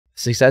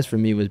success for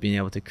me was being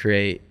able to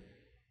create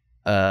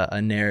a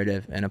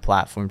narrative and a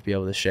platform to be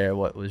able to share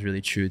what was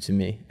really true to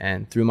me.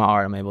 And through my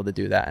art, I'm able to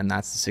do that. And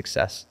that's the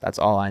success. That's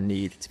all I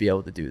need to be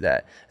able to do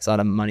that. It's not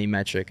a money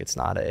metric. It's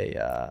not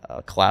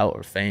a clout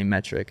or fame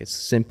metric. It's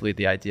simply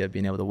the idea of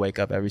being able to wake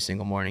up every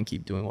single morning and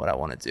keep doing what I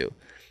want to do.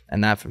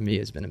 And that for me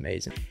has been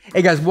amazing.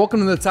 Hey guys, welcome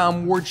to the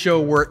Tom Ward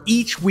Show, where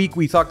each week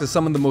we talk to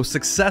some of the most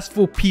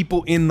successful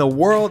people in the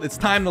world. It's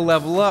time to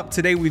level up.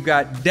 Today we've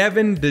got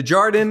Devon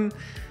DeJardin,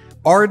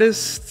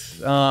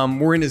 artist.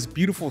 We're in his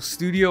beautiful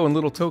studio in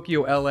Little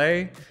Tokyo,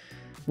 LA.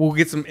 We'll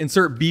get some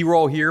insert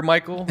B-roll here,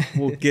 Michael.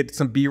 We'll get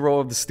some B-roll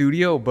of the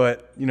studio,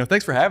 but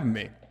thanks for having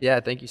me.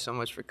 Yeah, thank you so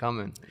much for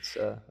coming. It's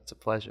a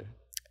pleasure.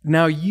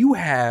 Now you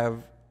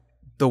have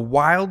the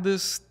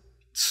wildest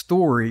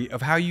story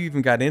of how you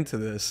even got into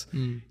this.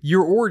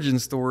 Your origin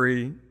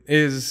story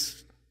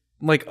is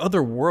like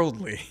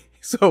otherworldly.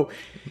 So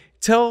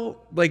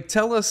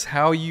tell us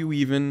how you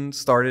even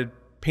started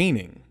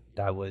painting.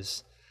 I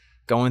was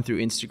going through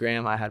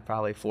Instagram. I had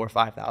probably 4,000 or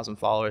 5,000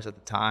 followers at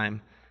the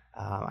time.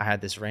 I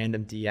had this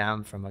random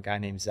DM from a guy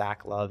named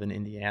Zach Love in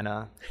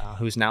Indiana,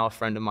 who's now a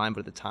friend of mine,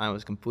 but at the time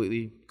was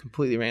completely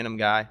random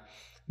guy,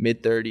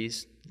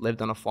 mid-30s,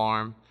 lived on a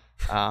farm.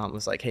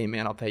 Was like, hey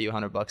man, I'll pay you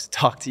 $100 to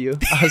talk to you.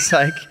 I was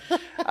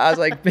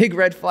like, big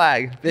red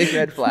flag.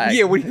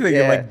 Yeah, what do you think?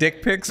 Yeah. Like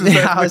dick pics? We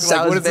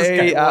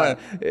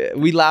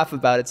laugh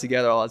about it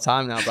together all the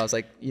time now, but I was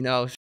like,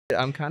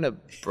 I'm kind of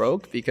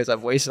broke because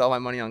I've wasted all my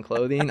money on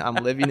clothing. I'm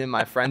living in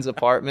my friend's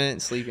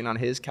apartment, sleeping on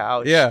his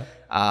couch. Yeah.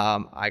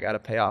 I got to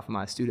pay off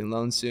my student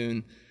loan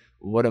soon.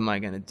 What am I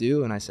going to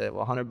do? And I said,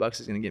 well,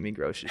 $100 is going to get me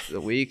groceries for the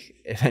week.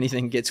 If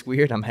anything gets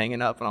weird, I'm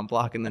hanging up and I'm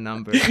blocking the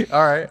number.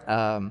 All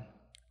right.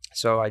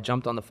 So I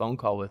jumped on the phone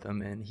call with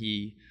him, and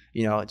he,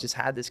 just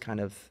had this kind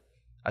of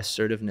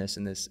assertiveness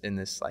and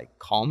this like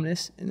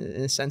calmness in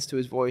a sense to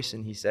his voice.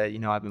 And he said,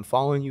 I've been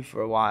following you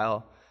for a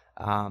while.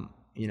 I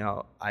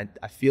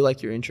feel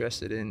like you're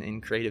interested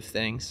in creative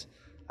things.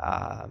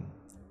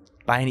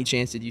 By any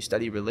chance, did you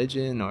study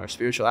religion or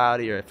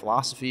spirituality or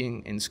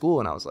philosophy in school?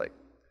 And I was like,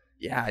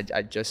 yeah,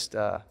 I just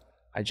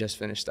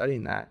finished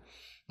studying that.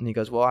 And he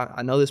goes, well,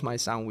 I know this might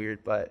sound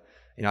weird, but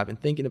I've been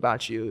thinking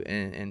about you,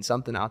 and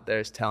something out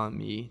there is telling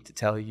me to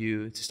tell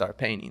you to start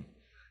painting.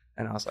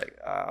 And I was like,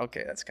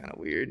 okay, that's kind of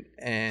weird.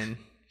 And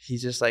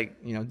he's just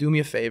like, do me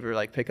a favor,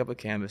 like pick up a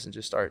canvas and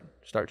just start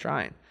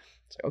trying.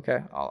 It's like, okay,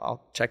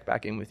 I'll check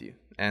back in with you.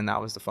 And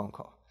that was the phone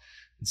call.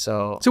 And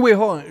so wait,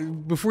 hold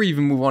on. Before you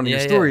even move on to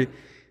your story,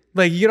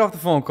 like you get off the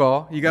phone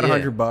call, you got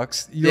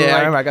 $100. Yeah, I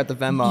remember I got the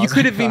Venmo. You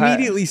could have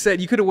immediately said,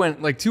 you could have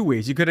went like two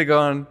ways. You could have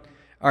gone,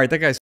 all right, that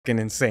guy's fucking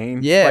insane.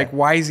 Yeah. Like,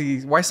 why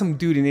some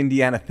dude in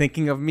Indiana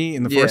thinking of me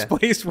in the first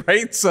place,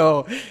 right?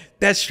 So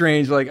that's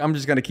strange. Like, I'm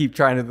just going to keep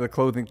trying to the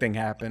clothing thing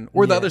happen.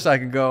 Or the other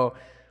side could go,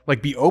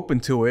 like, be open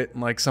to it.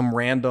 And, like, some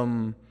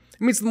random,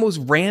 it's the most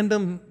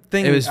random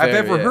thing I've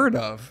ever heard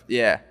of.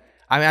 Yeah.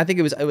 I think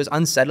it was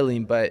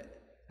unsettling, but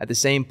at the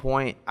same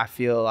point, I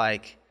feel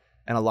like,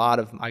 and a lot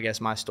of, I guess,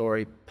 my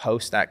story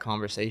post that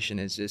conversation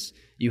is just,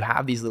 you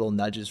have these little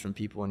nudges from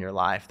people in your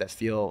life that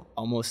feel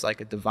almost like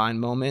a divine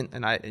moment.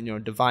 And a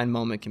divine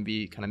moment can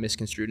be kind of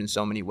misconstrued in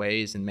so many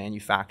ways and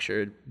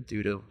manufactured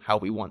due to how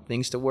we want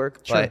things to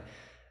work. Sure. But,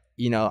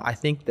 I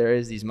think there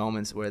is these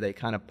moments where they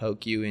kind of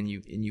poke you and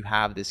you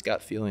have this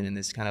gut feeling and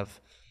this kind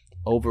of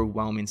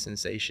overwhelming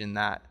sensation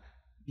that,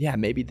 yeah,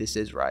 maybe this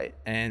is right.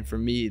 And for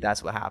me,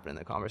 that's what happened in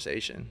the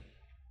conversation.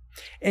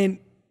 And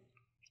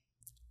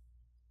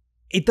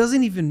it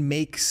doesn't even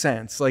make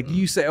sense. Like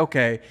you say,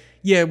 okay,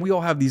 yeah, we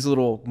all have these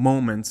little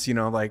moments,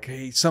 like,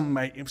 hey,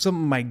 something in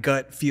my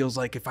gut feels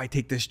like if I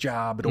take this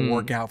job, it'll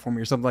work out for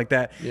me or something like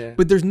that. Yeah.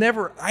 But there's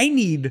never, I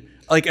need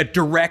like a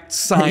direct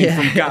sign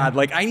from God.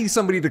 Like I need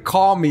somebody to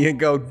call me and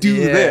go, do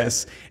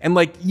this. And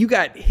like you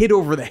got hit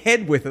over the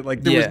head with it.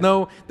 Like there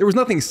was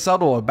nothing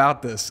subtle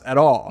about this at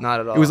all.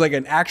 Not at all. It was like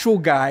an actual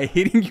guy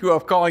hitting you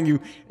up, calling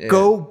you,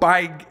 go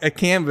buy a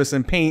canvas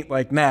and paint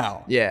like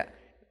now. Yeah.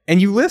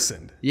 And you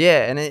listened.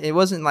 Yeah, and it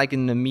wasn't like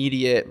an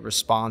immediate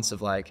response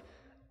of like,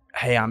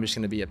 hey, I'm just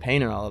going to be a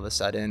painter all of a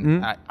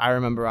sudden. I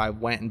remember I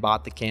went and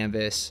bought the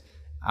canvas.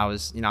 I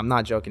was, I'm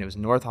not joking, it was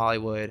North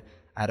Hollywood.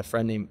 I had a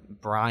friend named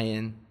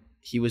Brian.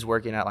 He was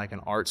working at like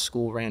an art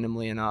school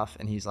randomly enough,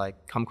 and he's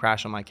like, come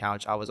crash on my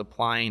couch. I was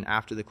applying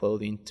after the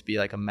clothing to be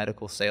like a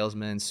medical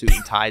salesman, suit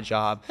and tie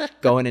job,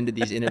 going into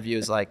these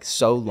interviews like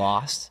so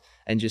lost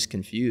and just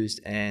confused.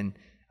 And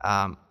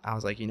I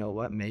was like, you know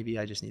what? Maybe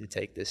I just need to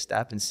take this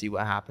step and see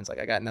what happens. Like,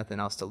 I got nothing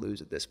else to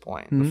lose at this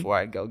point before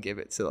I go give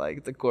it to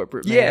like the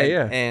corporate man.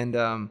 Yeah.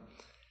 And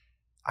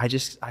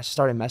I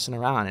started messing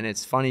around, and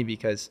it's funny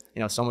because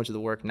so much of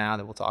the work now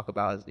that we'll talk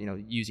about is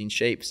using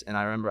shapes. And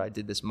I remember I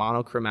did this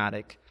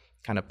monochromatic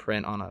kind of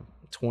print on a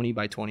 20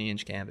 by 20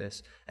 inch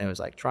canvas, and it was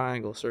like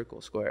triangle,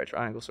 circle, square,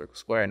 triangle, circle,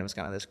 square, and it was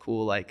kind of this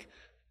cool like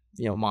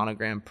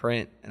monogram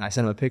print. And I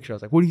sent him a picture. I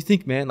was like, what do you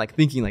think, man? Like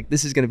thinking like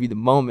this is going to be the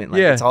moment.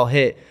 Like it's all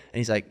hit. And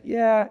he's like,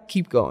 yeah,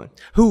 keep going.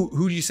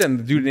 Who did you send?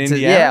 The dude in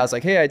Indiana? Yeah. I was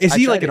like, hey, is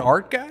he like an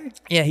art guy?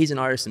 Yeah, he's an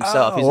artist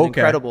himself. He's an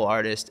incredible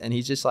artist. And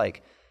he's just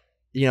like,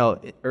 you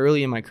know,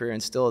 early in my career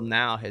and still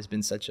now has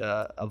been such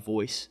a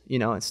voice, you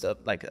know, and stuff,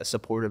 like a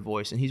supportive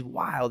voice. And he's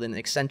wild and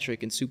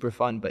eccentric and super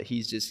fun, but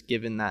he's just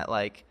given that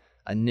like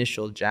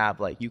initial jab,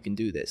 like, you can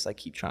do this, like,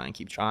 keep trying.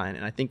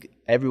 And I think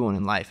everyone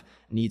in life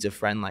needs a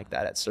friend like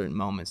that at certain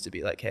moments to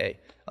be like, hey,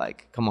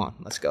 like, come on,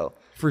 let's go.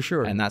 For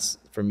sure. And that's,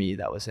 for me,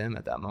 that was him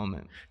at that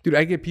moment. Dude,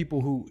 I get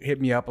people who hit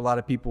me up, a lot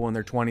of people in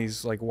their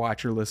 20s, like,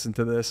 watch or listen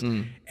to this.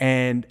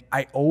 And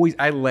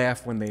I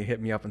laugh when they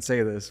hit me up and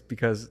say this,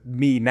 because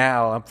me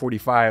now, I'm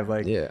 45,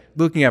 like,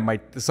 looking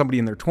at somebody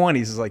in their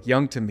 20s is like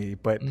young to me.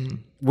 But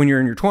when you're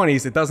in your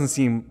 20s, it doesn't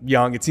seem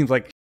young. It seems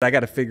like I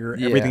got to figure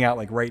everything out,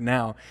 like, right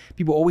now.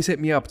 People always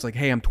hit me up. It's like,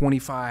 hey, I'm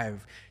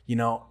 25. You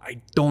know,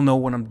 I don't know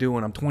what I'm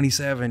doing. I'm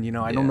 27. You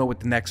know, I don't know what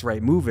the next right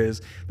move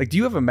is. Like, do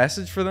you have a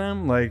message for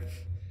them? Like,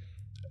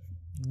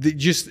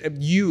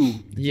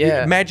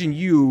 imagine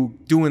you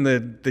doing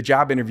the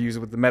job interviews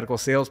with the medical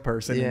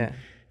salesperson and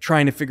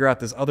trying to figure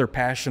out this other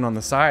passion on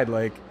the side.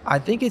 Like, I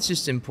think it's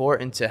just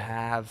important to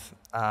have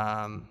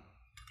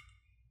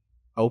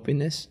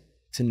openness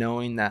to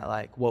knowing that,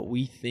 like, what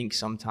we think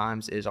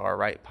sometimes is our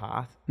right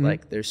path,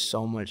 like, there's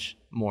so much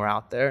more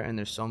out there, and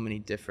there's so many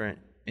different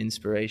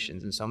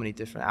inspirations and so many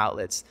different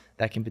outlets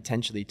that can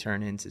potentially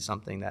turn into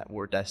something that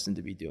we're destined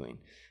to be doing.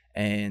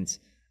 And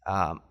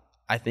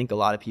I think a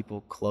lot of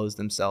people close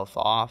themselves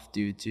off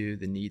due to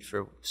the need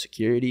for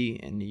security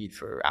and need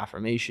for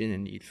affirmation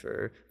and need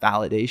for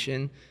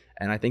validation.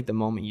 And I think the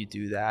moment you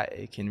do that,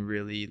 it can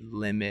really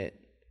limit,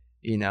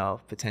 you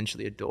know,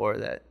 potentially a door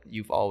that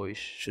you've always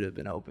should have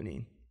been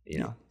opening, you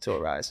know, to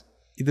arise.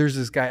 There's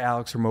this guy,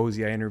 Alex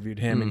Hormozy, I interviewed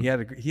him, and he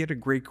had a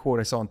great quote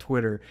I saw on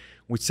Twitter,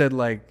 which said,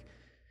 like,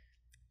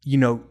 you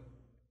know,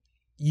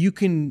 you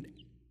can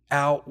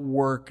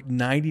outwork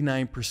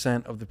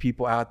 99% of the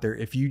people out there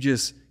if you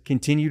just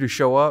continue to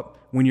show up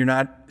when you're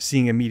not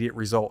seeing immediate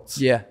results.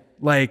 Yeah.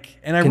 Like,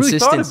 and I really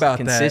thought about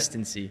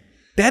consistency.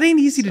 That ain't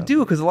easy to do,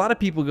 because a lot of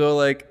people go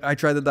like, I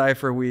tried to diet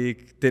for a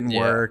week, didn't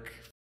work.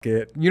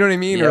 It. You know what I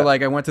mean? Or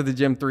like, I went to the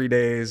gym 3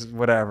 days,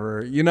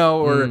 whatever, you know,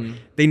 or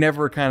they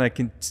never kind of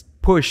can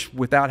push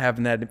without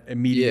having that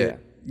immediate,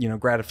 you know,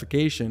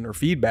 gratification or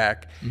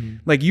feedback.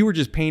 Like, you were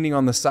just painting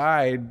on the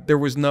side.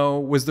 Were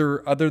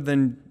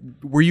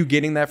you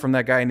getting that from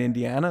that guy in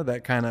Indiana,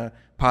 that kind of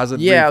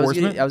positive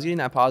reinforcement? I was getting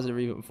that positive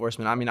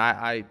reinforcement. I mean,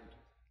 I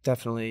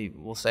definitely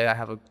will say I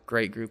have a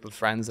great group of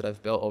friends that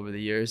I've built over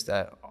the years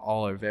that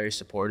all are very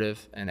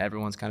supportive, and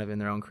everyone's kind of in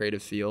their own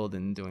creative field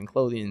and doing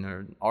clothing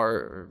or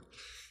art or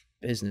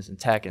business and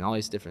tech and all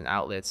these different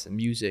outlets and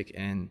music.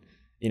 And,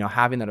 you know,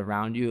 having that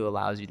around you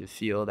allows you to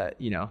feel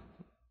that, you know,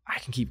 I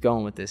can keep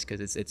going with this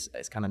because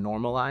it's kind of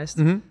normalized.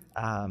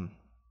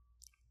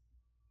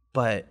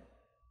 But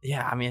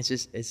yeah, I mean, it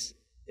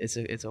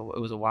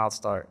was a wild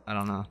start. I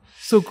don't know.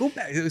 So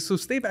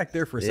stay back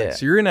there for a second.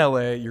 So you're in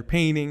LA, you're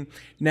painting.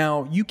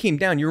 Now you came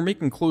down, you were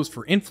making clothes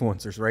for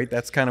influencers, right?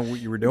 That's kind of what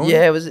you were doing?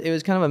 Yeah, it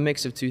was kind of a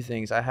mix of two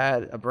things. I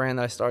had a brand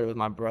that I started with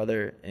my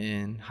brother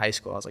in high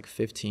school. I was like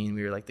 15.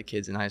 We were like the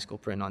kids in high school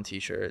printing on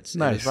t-shirts.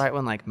 Nice. It was right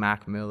when like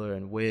Mac Miller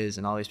and Wiz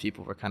and all these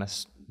people were kind of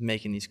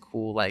making these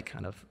cool, like,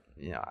 kind of,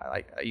 you know,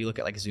 like, you look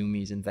at like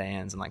Zoomies and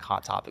Vans and like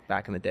Hot Topic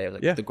back in the day.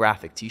 Like, the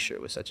graphic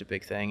t-shirt was such a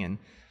big thing. And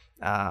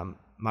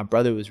my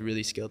brother was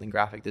really skilled in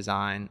graphic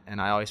design,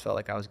 and I always felt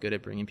like I was good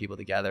at bringing people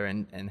together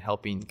and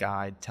helping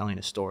guide telling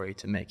a story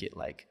to make it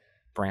like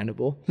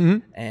brandable.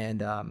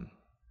 And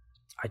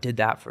I did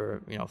that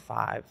for, you know,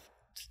 5 to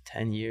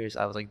 10 years.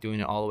 I was like doing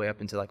it all the way up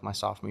into like my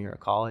sophomore year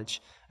of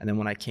college. And then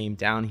when I came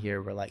down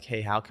here, we're like,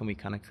 hey, how can we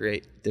kind of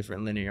create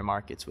different linear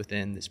markets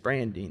within this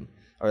branding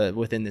or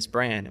within this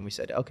brand? And we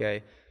said,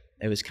 okay.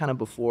 It was kind of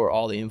before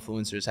all the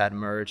influencers had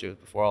merged. It was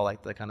before all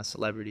like the kind of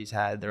celebrities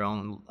had their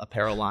own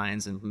apparel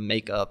lines and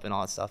makeup and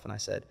all that stuff. And I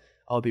said,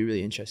 oh, it'd be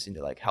really interesting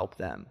to like help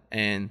them.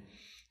 And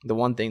the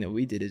one thing that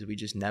we did is we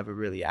just never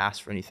really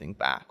asked for anything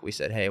back. We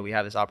said, hey, we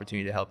have this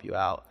opportunity to help you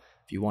out.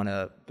 If you want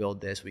to build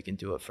this, we can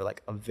do it for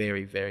like a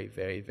very, very,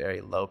 very,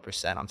 very low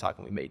percent. I'm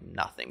talking, we made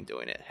nothing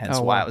doing it. Hence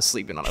why I was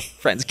sleeping on a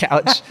friend's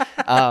couch.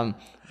 But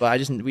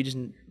we just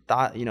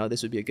thought, you know,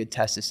 this would be a good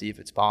test to see if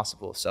it's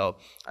possible. So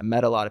I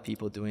met a lot of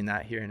people doing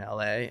that here in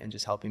LA and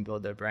just helping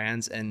build their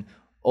brands. And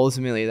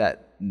ultimately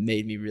that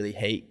made me really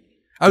hate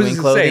doing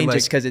clothing,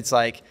 just because it's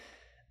like,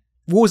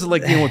 what was it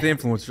like dealing with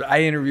influencers?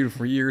 I interviewed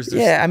for years.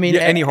 I mean,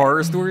 any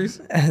horror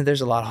stories?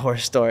 There's a lot of horror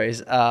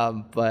stories.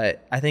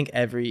 But I think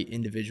every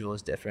individual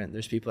is different.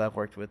 There's people I've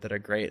worked with that are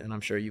great, and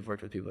I'm sure you've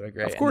worked with people that are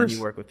great. Of course. And then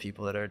you work with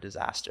people that are a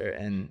disaster.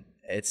 And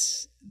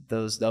it's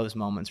those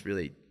moments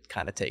really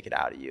kind of take it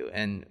out of you.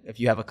 And if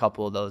you have a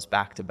couple of those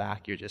back to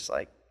back, you're just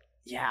like,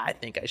 yeah, I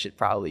think I should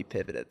probably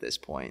pivot at this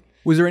point.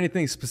 Was there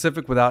anything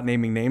specific without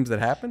naming names that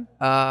happened?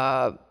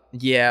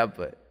 Yeah,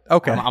 but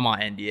okay, I'm on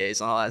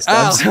NDAs and all that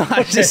stuff. So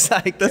I'm just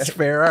like, that's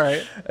fair. All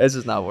right, this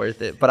is not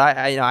worth it. But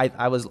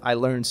I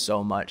learned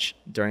so much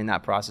during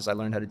that process. I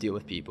learned how to deal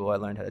with people. I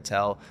learned how to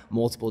tell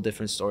multiple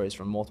different stories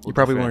from multiple. You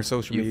probably learned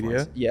social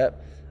media.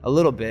 Yep, a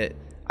little bit.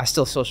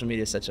 Social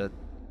media is such a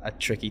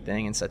tricky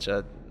thing and such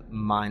a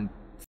mind,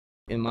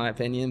 in my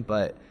opinion.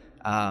 But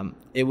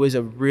it was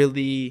a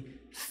really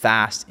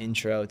fast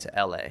intro to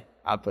LA.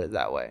 I'll put it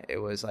that way. It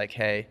was like,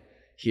 hey,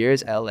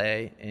 here's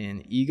LA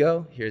in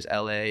ego. Here's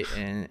LA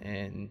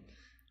in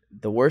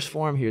the worst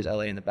form. Here's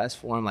LA in the best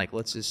form. Like,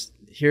 let's just,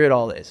 here it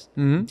all is.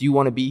 Do you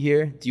want to be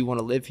here? Do you want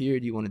to live here?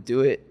 Do you want to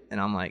do it? And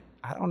I'm like,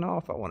 I don't know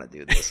if I want to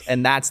do this.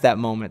 And that's that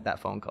moment that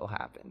phone call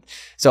happened.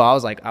 So I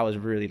was like, I was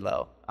really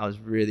low. I was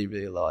really,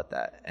 really low at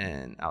that.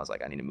 And I was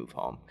like, I need to move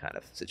home kind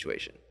of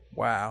situation.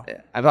 Wow.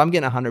 Yeah. If I'm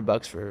getting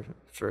 $100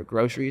 for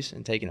groceries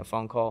and taking a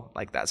phone call,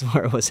 like that's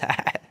where it was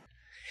at.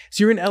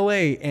 So you're in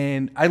LA,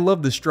 and I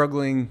love the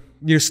struggling,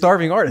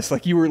 starving artist.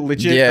 Like, you were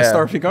legit a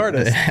starving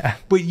artist. Yeah.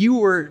 But you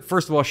were,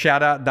 first of all,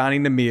 shout out Doni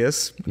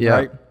Nahmais,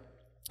 right?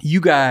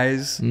 You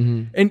guys,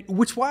 and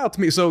which wild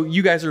to me. So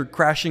you guys are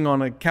crashing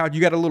on a couch.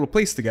 You got a little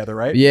place together,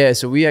 right? Yeah.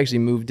 So we actually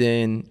moved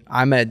in.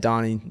 I met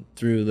Donnie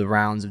through the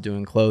rounds of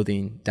doing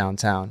clothing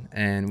downtown.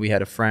 And we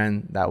had a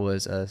friend that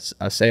was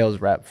a sales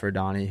rep for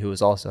Donnie, who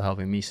was also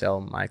helping me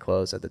sell my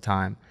clothes at the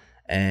time.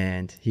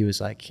 And he was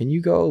like, can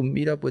you go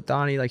meet up with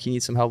Donnie? Like, he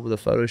needs some help with a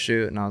photo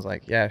shoot. And I was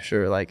like, yeah,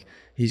 sure. Like,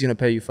 he's going to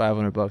pay you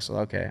 $500. So,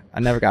 okay. I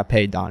never got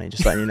paid, Donnie,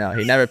 just letting you know.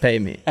 He never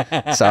paid me.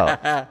 So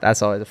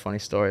that's always a funny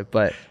story.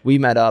 But we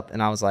met up,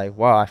 and I was like,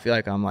 wow, I feel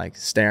like I'm like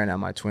staring at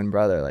my twin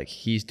brother. Like,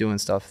 he's doing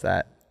stuff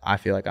that I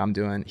feel like I'm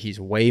doing. He's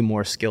way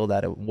more skilled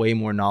at it, way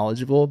more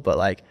knowledgeable. But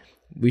like,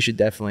 we should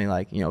definitely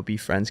like, be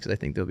friends, because I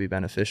think there'll be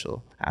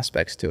beneficial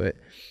aspects to it.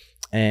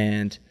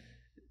 And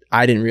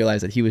I didn't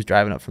realize that he was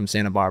driving up from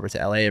Santa Barbara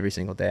to LA every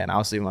single day. And I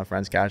was sleeping on my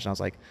friend's couch, and I was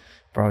like,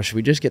 bro, should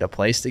we just get a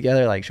place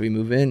together? Like, should we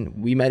move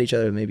in? We met each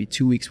other maybe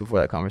 2 weeks before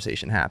that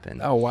conversation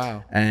happened. Oh,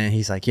 wow. And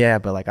he's like, yeah,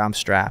 but like, I'm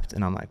strapped.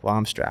 And I'm like, well,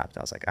 I'm strapped.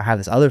 I was like, I have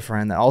this other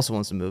friend that also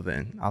wants to move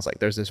in. I was like,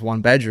 there's this 1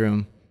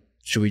 bedroom.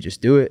 Should we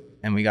just do it?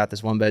 And we got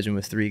this 1 bedroom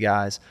with 3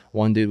 guys.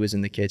 One dude was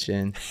in the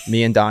kitchen.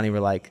 Me and Donnie were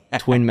like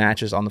twin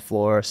matches on the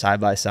floor, side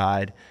by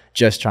side,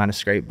 just trying to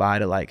scrape by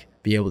to like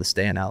be able to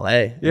stay in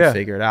LA and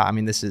figure it out. I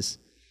mean, this is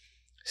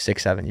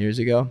 6-7 years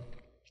ago.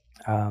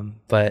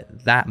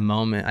 But that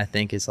moment, I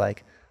think, is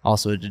like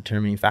also a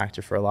determining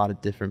factor for a lot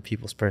of different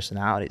people's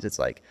personalities. It's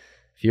like,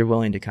 if you're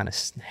willing to kind of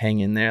hang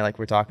in there, like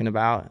we're talking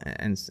about,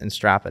 and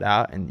strap it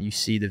out, and you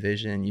see the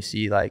vision, and you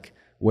see like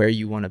where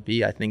you want to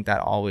be, I think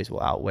that always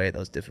will outweigh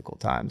those difficult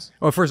times.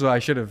 Well, first of all, I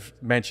should have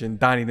mentioned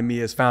Doni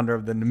Nahmais, founder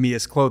of the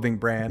Nahmias clothing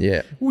brand.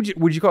 Yeah.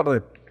 Would you call it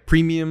a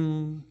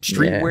premium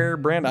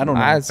streetwear brand? I don't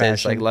know. I'd say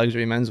it's like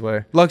luxury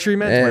menswear. Luxury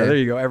menswear. There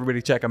you go.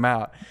 Everybody check them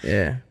out.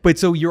 Yeah. But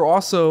so you're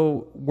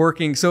also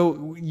working.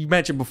 So you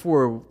mentioned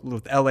before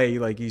with LA,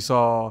 like you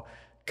saw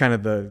kind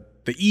of the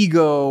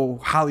ego,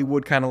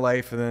 Hollywood kind of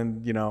life, and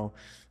then,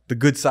 the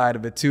good side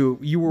of it too.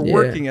 You were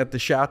working at the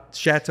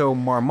Chateau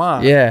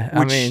Marmont. Yeah.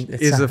 Which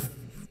is a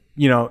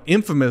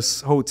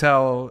infamous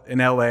hotel in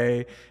LA.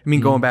 I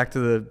mean, going back to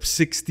the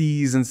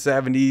 60s and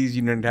 70s,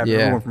 you didn't have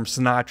everyone from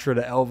Sinatra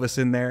to Elvis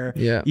in there.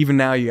 Yeah. Even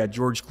now, you got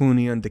George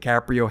Clooney and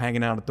DiCaprio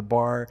hanging out at the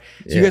bar.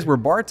 So you guys were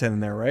bartending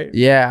there, right?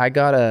 Yeah,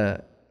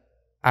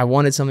 I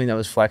wanted something that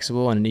was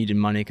flexible and needed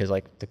money, because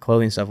like the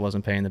clothing stuff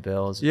wasn't paying the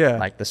bills. Yeah.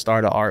 Like the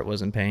start of art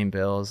wasn't paying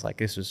bills. Like,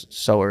 this was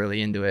so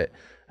early into it.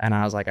 And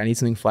I was like, I need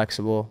something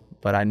flexible,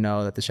 but I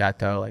know that the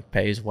Chateau like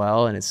pays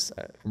well, and it's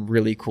a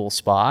really cool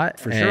spot.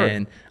 For sure.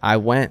 And I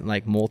went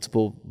like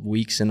multiple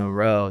weeks in a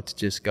row to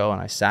just go, and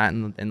I sat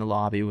in the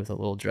lobby with a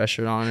little dress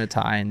shirt on and a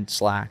tie and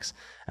slacks,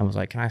 and was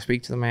like, can I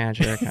speak to the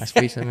manager? Can I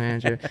speak to the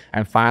manager?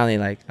 And finally,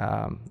 like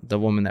the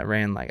woman that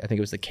ran, like, I think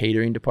it was the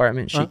catering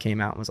department, she came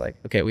out and was like,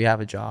 okay, we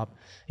have a job.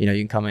 You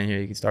can come in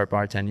here, you can start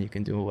bartending, you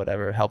can do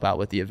whatever, help out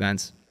with the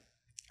events.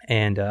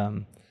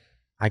 And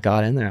I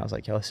got in there. I was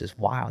like, yo, this is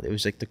wild. It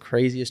was like the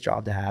craziest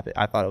job to have.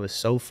 I thought it was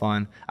so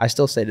fun. I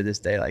still say to this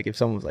day, like, if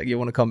someone was like, you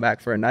want to come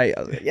back for a night? I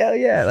was like,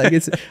 yeah. Like,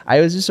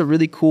 it was just a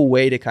really cool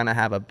way to kind of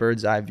have a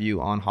bird's eye view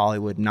on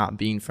Hollywood, not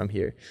being from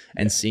here,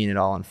 and seeing it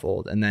all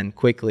unfold. And then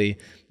quickly,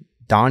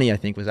 Donnie, I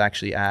think, was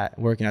actually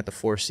working at the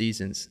Four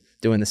Seasons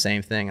doing the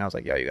same thing. I was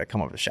like, yo, you got to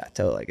come over to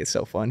Chateau. Like, it's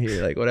so fun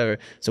here, like whatever.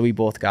 So we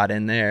both got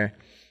in there,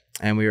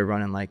 and we were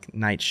running like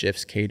night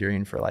shifts,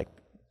 catering for like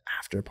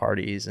after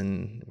parties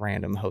and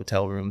random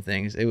hotel room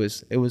things. It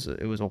was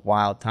a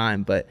wild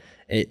time, but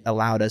it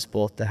allowed us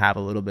both to have a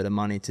little bit of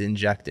money to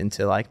inject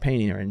into like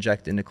painting or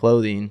inject into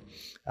clothing,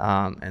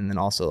 and then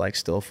also like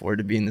still afford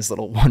to be in this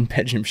little 1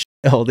 bedroom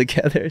all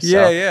together.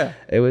 So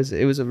it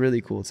was a really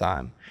cool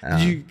time.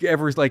 Did you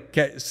ever like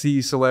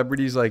see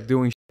celebrities like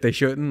doing shit they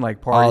shouldn't,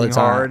 like partying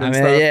hard and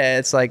stuff? Yeah,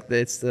 it's like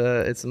it's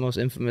the most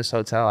infamous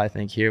hotel, I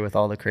think, here, with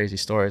all the crazy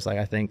stories. Like,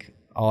 I think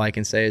all I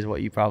can say is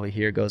what you probably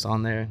hear goes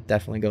on there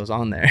definitely goes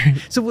on there.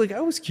 So like,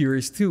 I was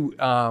curious too.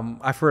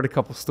 I've heard a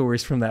couple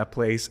stories from that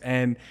place,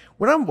 and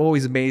what I'm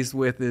always amazed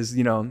with is,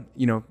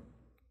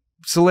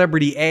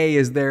 celebrity A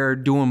is there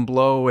doing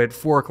blow at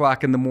 4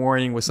 o'clock in the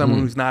morning with someone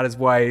who's not his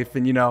wife,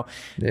 and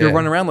they're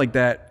running around like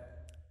that.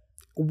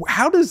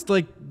 How does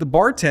like the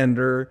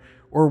bartender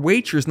or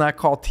waitress not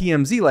call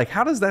TMZ? Like,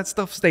 how does that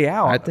stuff stay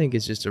out? I think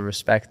it's just a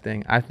respect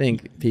thing. I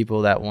think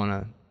people that want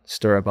to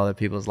stir up other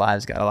people's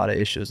lives got a lot of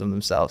issues with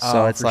themselves.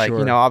 So it's like,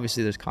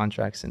 obviously there's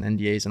contracts and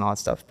NDAs and all that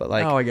stuff, but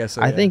like, I guess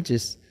so, I think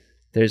just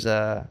there's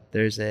a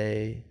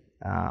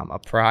a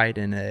pride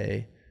and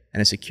a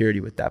security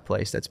with that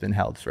place that's been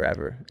held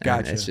forever. Gotcha.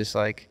 And it's just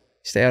like,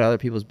 stay out of other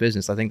people's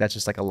business. I think that's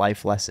just like a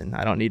life lesson.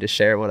 I don't need to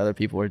share what other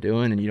people are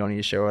doing, and you don't need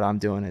to share what I'm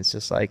doing. It's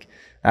just like,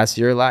 that's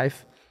your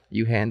life.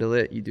 You handle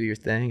it. You do your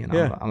thing, and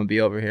I'm gonna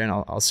be over here, and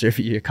I'll serve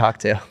you your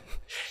cocktail.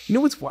 You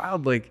know what's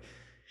wild? Like,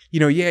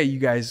 you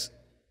guys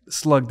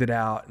slugged it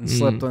out and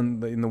slept in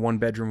the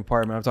 1-bedroom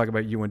apartment. I'm talking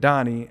about you and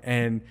Doni.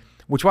 And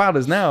what's wild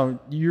is now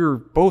you're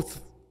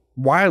both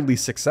wildly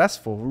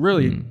successful,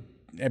 really.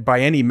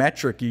 By any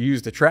metric you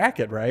use to track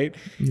it, right?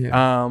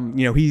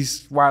 Yeah.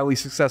 He's wildly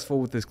successful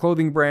with his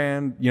clothing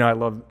brand. I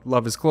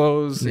love his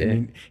clothes. Yeah. I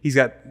mean, he's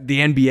got the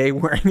NBA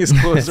wearing his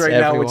clothes right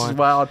now, which is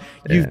wild.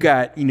 Yeah. You've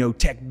got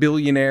tech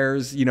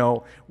billionaires,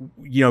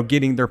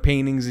 getting their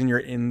paintings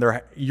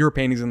your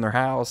paintings in their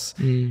house.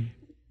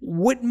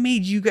 What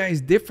made you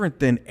guys different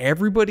than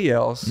everybody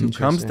else who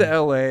comes to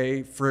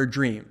LA for a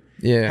dream?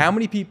 Yeah. How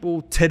many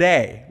people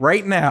today,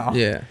 right now?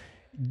 Yeah.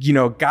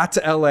 Got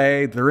to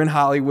LA, they're in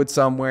Hollywood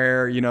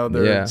somewhere,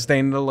 they're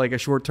staying in like a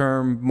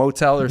short-term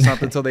motel or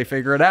something until they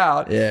figure it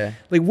out. Yeah.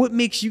 Like, what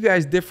makes you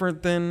guys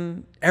different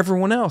than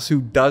everyone else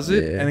who does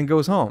it and then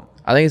goes home?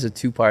 I think it's a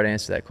two-part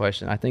answer to that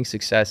question. I think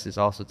success is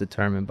also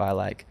determined by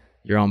like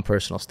your own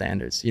personal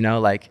standards.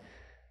 Like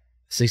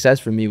success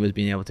for me was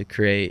being able to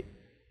create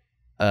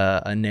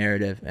a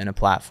narrative and a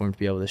platform to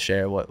be able to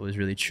share what was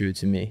really true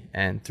to me.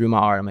 And through my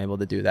art, I'm able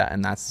to do that.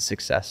 And that's the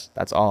success.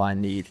 That's all I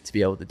need to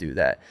be able to do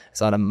that.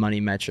 It's not a money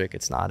metric.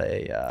 It's not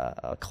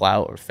a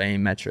clout or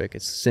fame metric.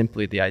 It's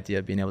simply the idea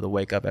of being able to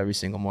wake up every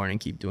single morning and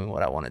keep doing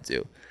what I want to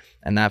do.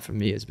 And that for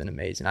me has been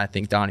amazing. I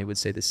think Doni would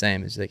say the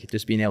same. Is like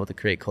just being able to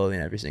create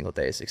clothing every single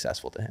day is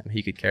successful to him.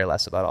 He could care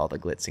less about all the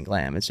glitz and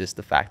glam. It's just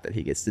the fact that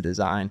he gets to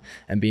design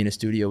and be in a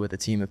studio with a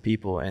team of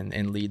people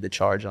and lead the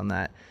charge on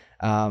that.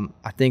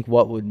 I think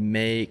what would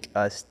make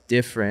us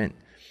different,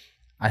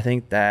 I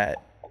think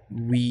that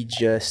we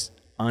just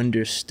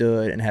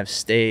understood and have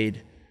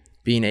stayed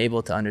being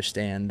able to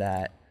understand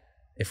that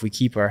if we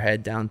keep our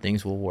head down,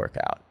 things will work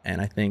out. And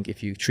I think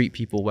if you treat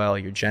people well,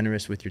 you're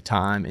generous with your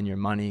time and your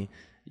money,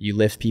 you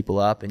lift people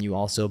up, and you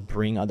also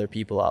bring other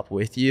people up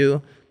with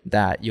you,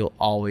 that you'll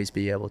always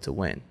be able to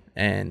win.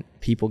 And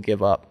people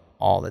give up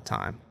all the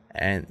time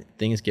and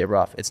things get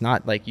rough. It's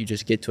not like you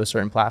just get to a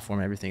certain platform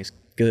and everything's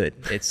good.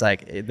 It's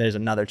like there's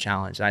another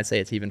challenge. And I'd say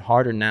it's even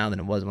harder now than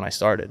it was when I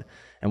started.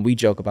 And we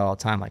joke about all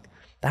the time, like,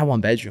 that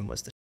 1-bedroom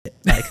was the shit.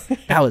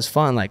 Like, that was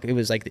fun. Like, it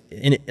was like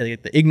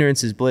the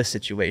ignorance is bliss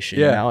situation.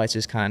 It's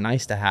just kind of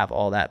nice to have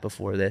all that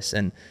before this.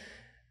 And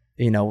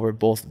we're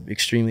both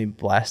extremely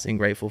blessed and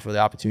grateful for the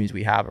opportunities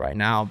we have right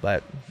now.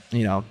 But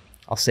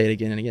I'll say it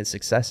again and again,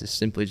 success is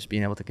simply just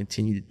being able to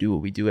continue to do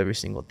what we do every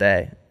single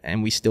day.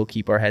 And we still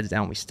keep our heads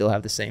down. We still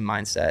have the same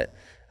mindset.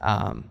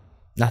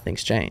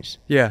 Nothing's changed.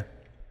 Yeah.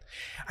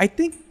 I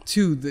think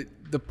too,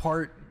 the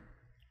part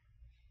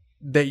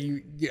that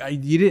you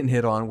didn't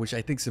hit on, which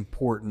I think is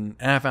important,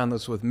 and I found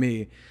this with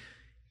me,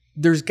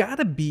 there's got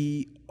to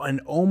be an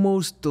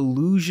almost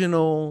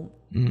delusional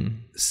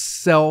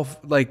self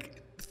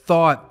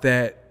thought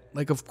that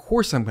of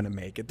course I'm going to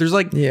make it. There's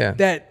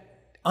that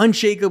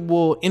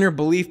unshakable inner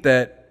belief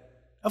that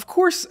of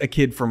course a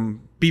kid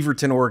from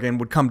Beaverton, Oregon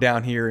would come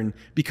down here and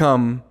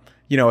become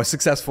a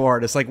successful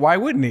artist. Like, why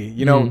wouldn't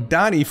he?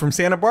 Doni from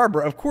Santa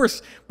Barbara, of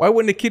course. Why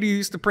wouldn't a kid who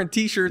used to print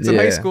t-shirts in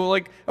high school,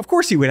 of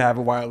course he would have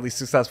a wildly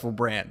successful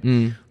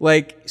brand.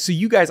 So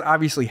you guys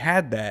obviously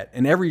had that,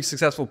 and every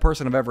successful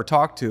person I've ever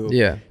talked to.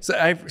 Yeah.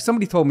 So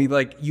somebody told me,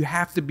 you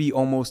have to be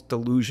almost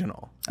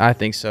delusional. I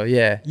think so,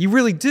 yeah. You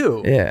really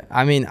do. Yeah.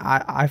 I mean,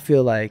 I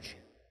feel like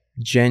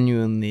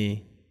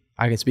genuinely,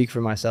 I can speak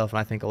for myself, and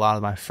I think a lot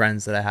of my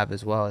friends that I have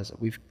as well, is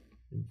we've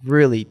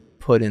really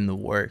put in the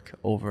work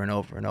over and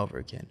over and over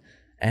again.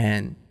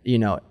 And,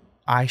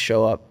 I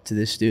show up to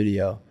this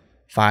studio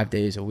 5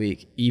 days a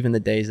week, even the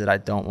days that I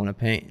don't want to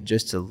paint,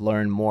 just to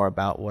learn more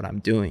about what I'm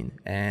doing.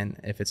 And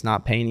if it's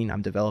not painting,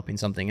 I'm developing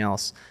something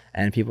else.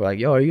 And people are like,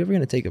 yo, are you ever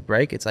going to take a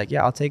break? It's like,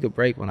 yeah, I'll take a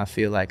break when I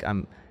feel like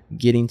I'm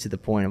getting to the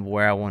point of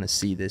where I want to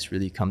see this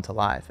really come to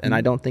life. And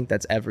I don't think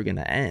that's ever going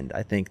to end.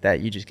 I think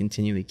that you just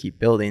continually keep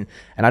building.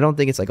 And I don't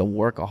think it's like a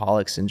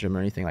workaholic syndrome or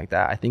anything like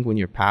that. I think when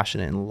you're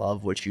passionate and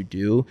love what you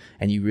do,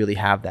 and you really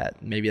have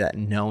that, maybe that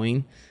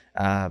knowing,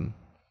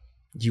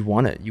 you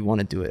want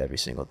to do it every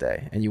single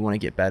day, and you want to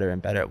get better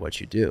and better at what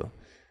you do.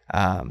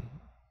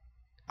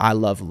 I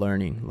love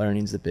learning.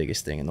 Learning's the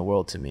biggest thing in the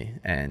world to me.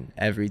 And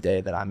every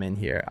day that I'm in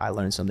here, I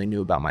learn something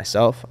new about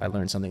myself. I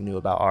learn something new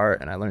about art,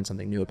 and I learn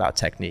something new about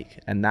technique.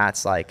 And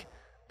that's like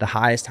the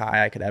highest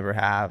high I could ever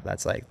have.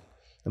 That's like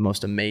the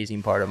most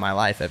amazing part of my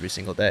life every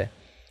single day.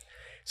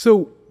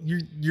 So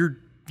you're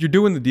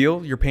doing the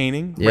deal. You're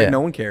painting. Right?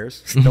 No one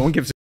cares. No one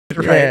gives a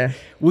shit, right? Yeah.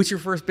 What's your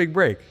first big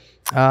break?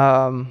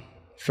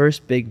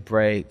 First big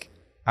break,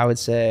 I would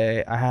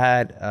say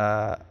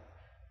I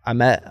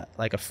met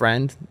like a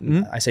friend.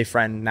 I say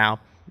friend now.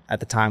 At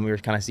the time, we were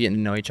kind of getting to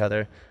know each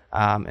other.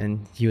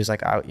 And he was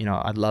like,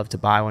 I'd love to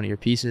buy one of your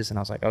pieces. And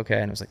I was like,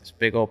 okay. And it was like this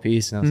big old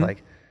piece. And I was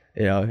like,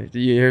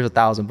 here's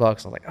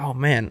 $1,000. I'm like, oh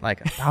man,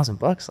 like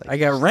 $1,000. Like I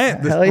got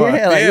rent this hell month.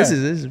 yeah, like this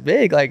is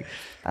big. Like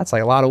that's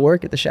like a lot of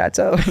work at the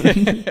chateau.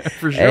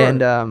 For sure.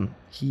 And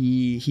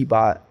he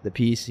bought the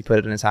piece. He put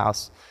it in his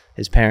house.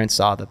 His parents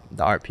saw the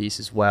art piece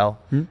as well.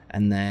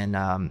 And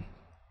then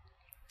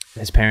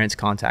his parents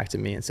contacted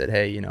me and said,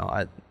 hey,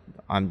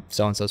 I'm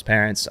so-and-so's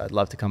parents. I'd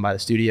love to come by the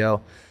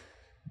studio.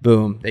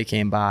 Boom, they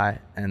came by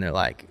and they're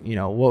like,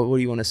 what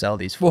do you want to sell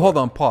these for? Well, hold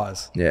on,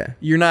 pause. Yeah.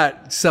 You're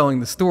not selling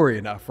the story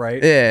enough,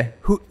 right? Yeah.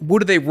 What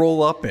do they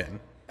roll up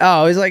in?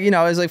 Oh, it was like, it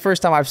was like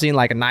first time I've seen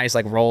like a nice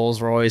like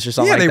Rolls Royce or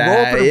something like that. Yeah, they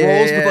roll up in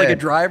Rolls with like a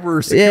driver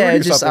or security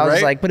or something, I was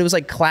right? like, but it was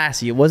like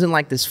classy. It wasn't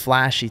like this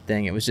flashy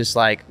thing. It was just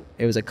like,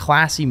 it was a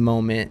classy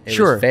moment. It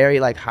was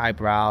very like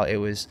highbrow. It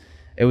was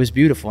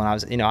beautiful. And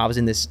I was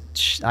in this,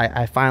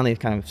 I finally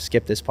kind of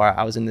skipped this part.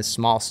 I was in this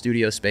small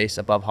studio space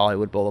above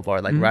Hollywood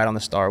Boulevard, like right on the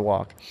Star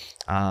Walk.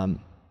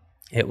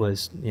 It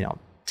was,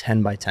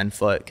 10 by 10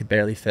 foot, could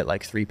barely fit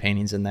like 3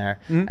 paintings in there,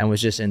 and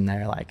was just in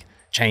there like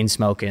chain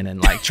smoking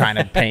and like trying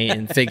to paint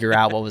and figure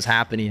out what was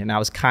happening. And I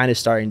was kind of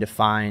starting to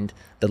find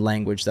the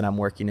language that I'm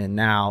working in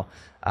now,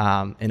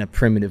 in a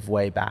primitive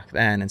way back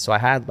then. And so I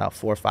had about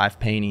 4 or 5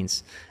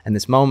 paintings, and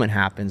this moment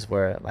happens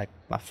where like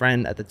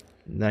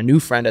the new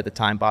friend at the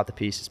time bought the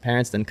piece. His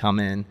parents then come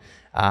in,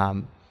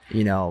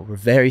 were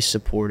very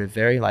supportive,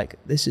 very like,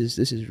 this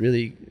is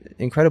really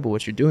incredible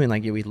what you're doing.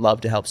 Like, we'd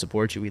love to help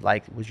support you. We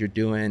like what you're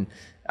doing.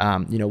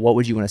 What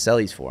would you want to sell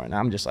these for? And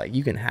I'm just like,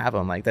 you can have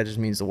them. Like, that just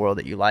means the world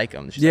that you like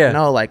them. She's like,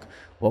 no, like,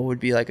 what would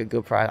be like a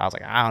good price? I was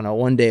like, I don't know.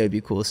 One day it would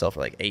be cool to sell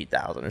for like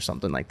 $8,000 or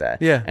something like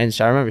that. Yeah. And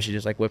I remember she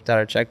just like whipped out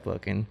her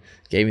checkbook and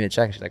gave me the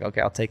check. She's like,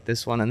 okay, I'll take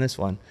this one and this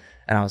one.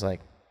 And I was like,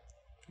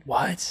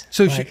 what?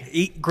 So like,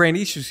 $8,000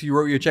 each. So you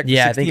wrote you a check for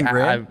 16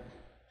 grand?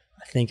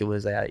 I think it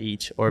was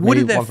each, or what maybe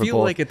did that one for feel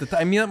both. like at the time?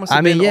 I mean, that must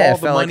have been all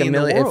the money in the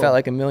world. It felt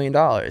like $1 million,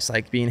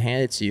 like being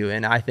handed to you.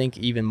 And I think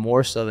even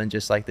more so than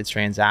just like the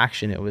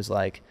transaction, it was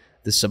like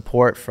the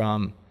support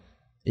from,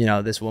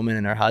 this woman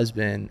and her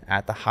husband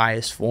at the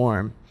highest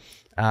form,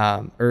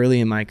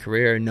 early in my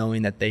career,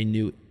 knowing that they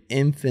knew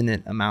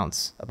infinite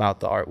amounts about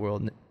the art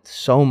world,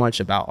 so much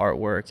about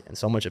artwork and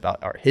so much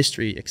about art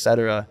history,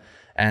 etc.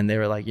 And they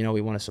were like, we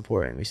want to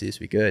support it and we see this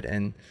be good.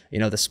 And,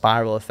 the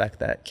spiral effect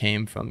that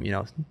came from,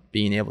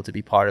 being able to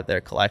be part of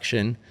their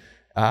collection,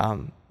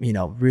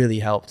 really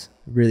helped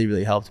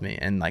me.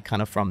 And like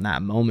kind of from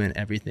that moment,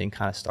 everything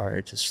kind of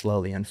started to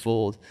slowly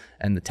unfold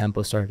and the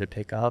tempo started to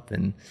pick up.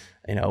 And,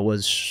 it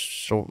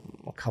was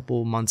a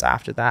couple months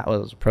after that, I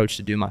was approached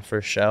to do my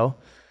first show.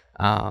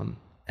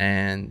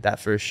 And that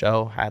first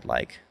show had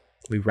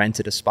we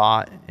rented a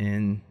spot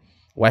in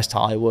West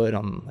Hollywood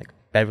on like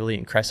Beverly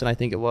and Crescent, I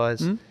think it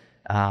was.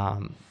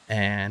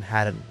 And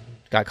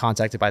got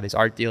contacted by these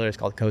art dealers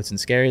called Coats and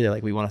Scary. They're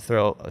like, we want to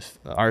throw an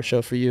art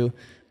show for you.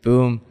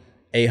 Boom.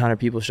 800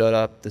 people showed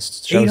up.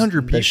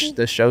 800 people?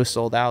 The show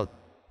sold out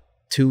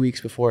 2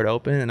 weeks before it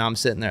opened. And I'm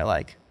sitting there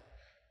like,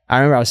 I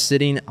remember I was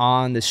sitting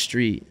on the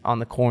street on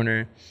the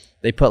corner.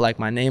 They put like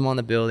my name on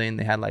the building.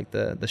 They had like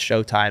the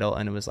show title,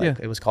 and it was like,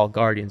 it was called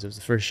Guardians. It was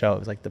the first show. It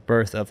was like the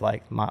birth of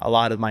like a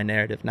lot of my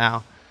narrative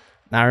now.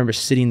 And I remember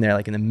sitting there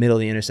like in the middle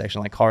of the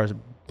intersection, like cars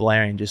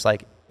blaring, just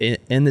like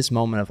in this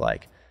moment of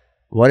like,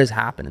 what has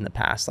happened in the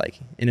past? Like,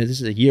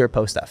 this is a year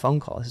post that phone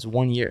call. This is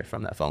 1 year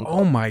from that phone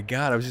call. Oh my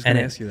God. I was just going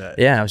to ask you that.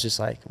 Yeah. I was just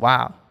like,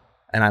 wow.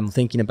 And I'm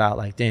thinking about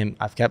like, damn,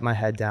 I've kept my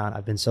head down.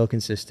 I've been so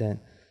consistent.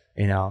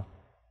 I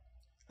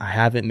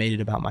haven't made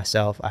it about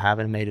myself. I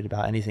haven't made it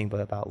about anything but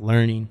about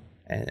learning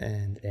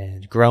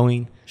and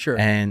growing. Sure.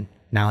 And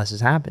now this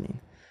is happening.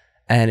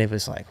 And it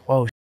was like,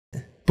 whoa,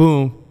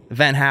 boom,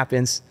 event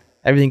happens.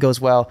 Everything goes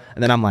well.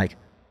 And then I'm like,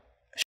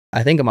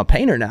 I think I'm a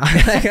painter now.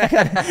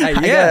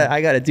 I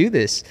got to do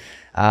this.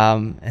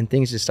 And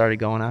things just started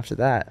going after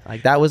that.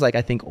 Like that was like,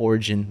 I think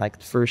origin, like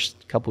the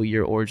first couple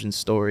year origin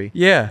story.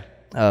 Yeah.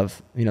 Of,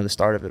 the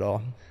start of it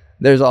all.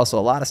 There's also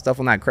a lot of stuff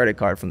on that credit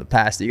card from the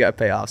past that you got to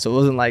pay off. So it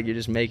wasn't like you're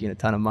just making a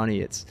ton of money.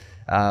 It's,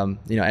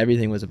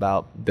 everything was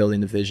about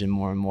building the vision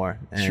more and more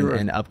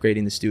and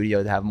upgrading the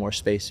studio to have more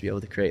space to be able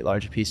to create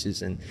larger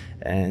pieces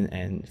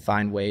and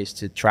find ways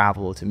to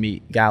travel, to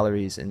meet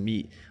galleries and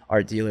meet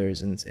art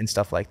dealers and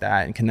stuff like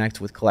that and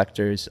connect with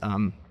collectors.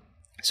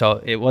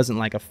 So it wasn't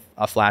like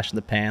a flash in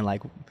the pan,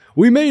 like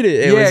we made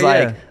it. It was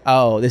like,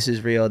 oh, this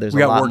is real. There's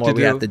a lot more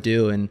we have to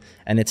do. And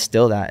it's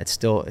still that. It's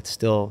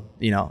still,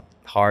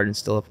 hard and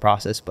still a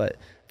process, but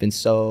been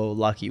so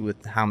lucky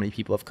with how many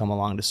people have come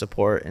along to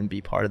support and be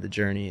part of the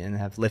journey and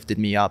have lifted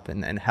me up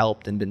and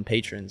helped and been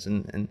patrons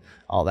and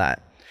all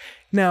that.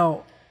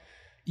 Now,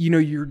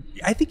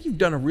 I think you've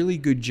done a really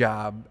good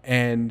job,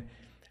 and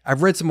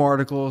I've read some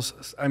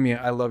articles. I mean,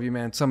 I love you,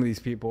 man. Some of these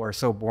people are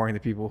so boring, the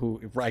people who,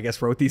 I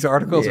guess, wrote these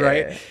articles,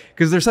 right?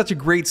 Because there's such a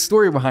great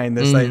story behind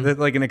this,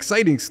 like an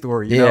exciting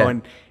story, you know,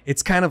 and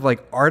it's kind of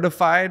like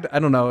artified. I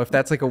don't know if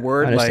that's like a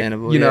word.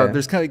 Understandable, like,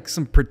 there's kind of like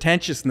some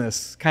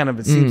pretentiousness kind of,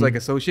 it seems like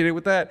associated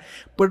with that.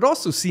 But it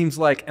also seems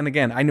like, and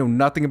again, I know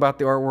nothing about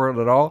the art world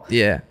at all.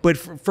 Yeah. But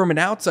from an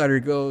outsider,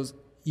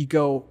 you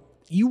go,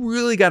 you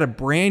really got to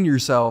brand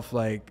yourself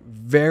like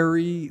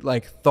very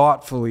like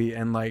thoughtfully,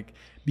 and like,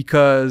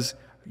 because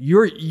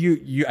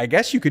you I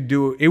guess you could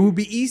do it would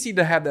be easy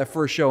to have that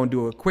first show and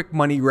do a quick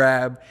money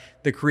grab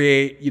to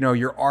create, you know,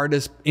 your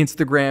artist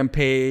Instagram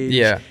page,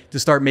 to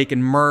start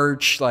making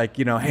merch, like,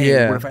 you know,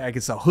 hey, what if I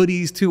could sell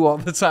hoodies too all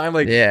the time?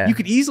 Like, you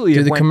could easily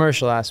do the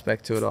commercial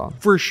aspect to it all.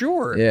 For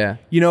sure. Yeah.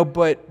 You know,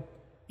 but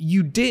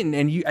you didn't,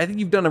 and I think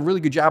you've done a really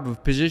good job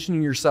of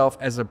positioning yourself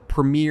as a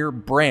premier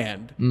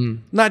brand.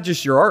 Not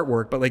just your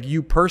artwork, but like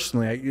you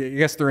personally. I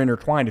guess they're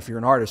intertwined if you're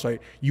an artist,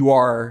 right? You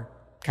are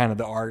kind of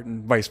the art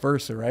and vice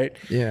versa, right?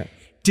 Yeah.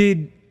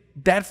 Did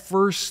that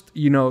first,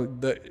 you know,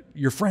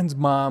 your friend's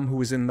mom who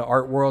was in the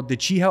art world,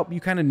 did she help you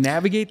kind of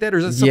navigate that, or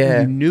is that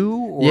something you knew?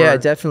 Or? Yeah,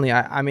 definitely.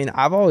 I mean,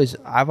 I've always,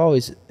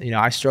 you know,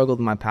 I struggled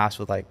in my past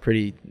with like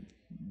pretty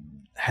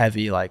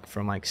heavy, like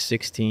from like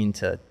 16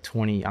 to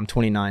 20, I'm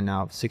 29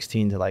 now,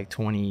 16 to like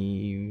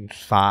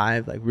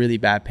 25, like really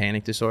bad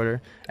panic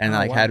disorder, and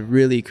had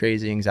really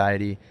crazy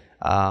anxiety.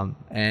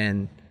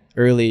 And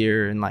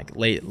earlier in like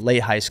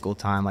late high school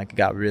time, like it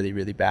got really,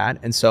 really bad.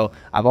 And so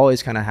I've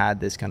always kind of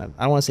had this kind of,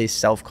 I don't want to say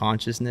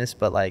self-consciousness,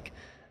 but like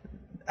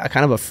I'm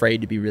kind of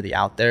afraid to be really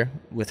out there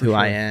with who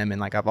I am.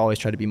 And like, I've always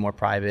tried to be more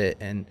private.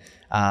 And,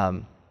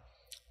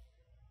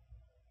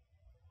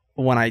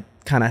 when I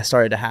kind of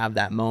started to have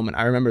that moment,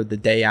 I remember the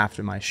day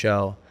after my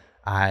show,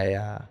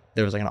 there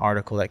was like an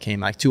article that came,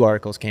 like 2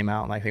 articles came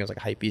out, and like, I think it was like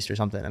Hypebeast or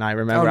something. And I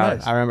remember,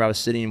 I was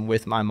sitting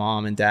with my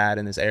mom and dad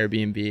in this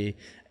Airbnb,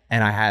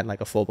 and I had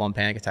like a full blown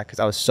panic attack because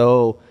I was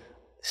so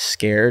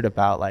scared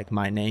about like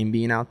my name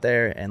being out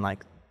there, and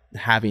like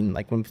having,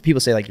 like when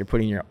people say like you're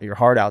putting your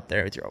heart out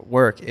there with your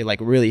work, it like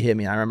really hit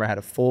me. I remember I had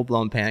a full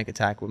blown panic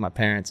attack with my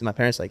parents, and my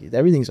parents like,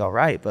 everything's all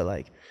right, but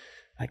like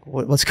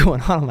what's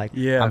going on? I'm like,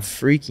 I'm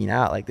freaking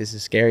out. Like, this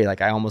is scary. Like,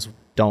 I almost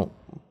don't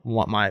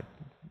want my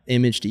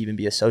image to even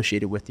be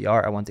associated with the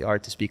art. I want the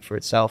art to speak for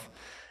itself.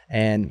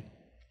 And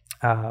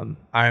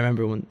I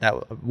remember when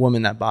that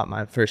woman that bought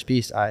my first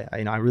piece, I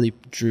really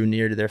drew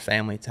near to their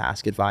family to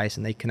ask advice,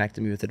 and they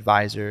connected me with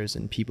advisors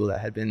and people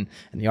that had been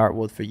in the art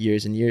world for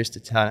years and years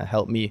to kind of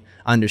help me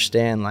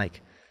understand,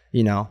 like,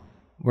 you know,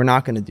 we're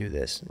not going to do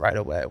this right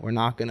away. We're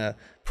not going to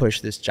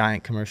push this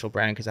giant commercial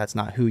brand because that's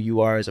not who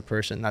you are as a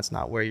person. That's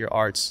not where your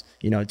art's,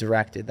 you know,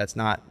 directed. That's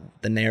not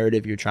the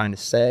narrative you're trying to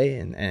say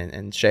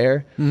and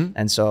share.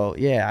 And so,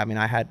 yeah, I mean,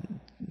 I'd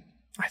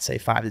say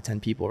 5 to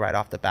 10 people right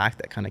off the back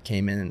that kind of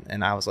came in,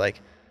 and I was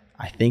like,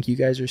 I think you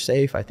guys are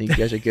safe. I think you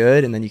guys are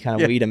good. And then you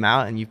kind of weed them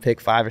out, and you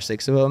pick 5 or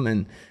 6 of them.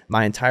 And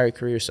my entire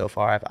career so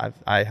far,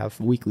 I have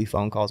weekly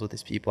phone calls with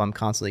these people. I'm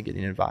constantly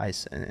getting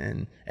advice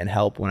and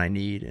help when I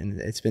need. And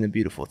it's been a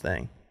beautiful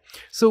thing.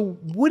 So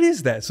what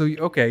is that? So,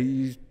 okay,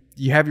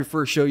 you have your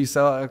first show, you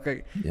sell it.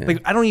 Okay. Yeah.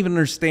 Like, I don't even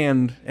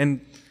understand,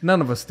 and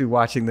none of us do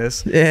watching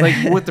this,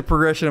 like what the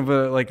progression of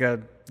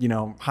a you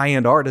know,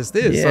 high-end artist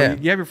is. So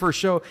you have your first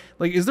show.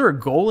 Like, is there a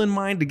goal in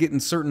mind to get in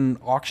certain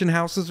auction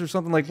houses or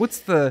something? Like, what's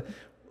the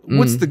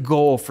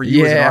goal for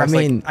you as an artist? I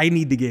mean, like, I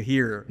need to get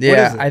here.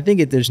 Yeah, I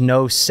think there's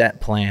no set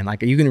plan.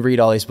 Like, you can read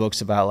all these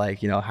books about,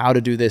 like, you know, how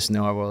to do this in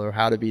the art world or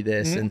how to be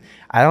this. And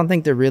I don't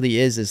think there really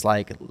is this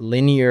like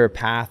linear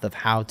path of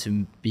how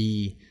to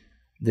be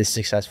this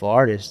successful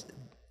artist.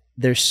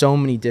 There's so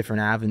many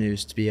different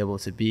avenues to be able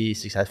to be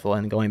successful.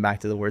 And going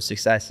back to the word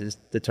success is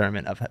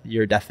determinant of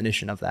your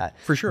definition of that.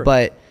 For sure.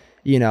 But,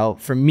 you know,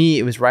 for me,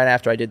 it was right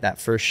after I did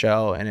that first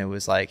show, and it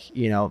was like,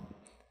 you know,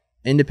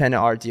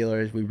 independent art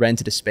dealers, we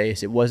rented a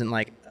space. It wasn't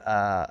like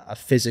a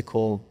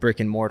physical brick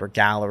and mortar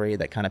gallery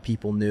that kind of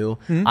people knew.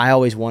 I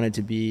always wanted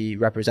to be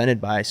represented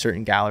by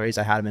certain galleries.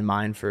 I had them in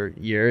mind for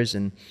years,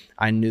 and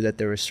I knew that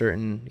there were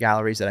certain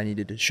galleries that I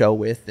needed to show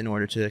with in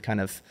order to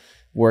kind of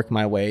work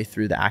my way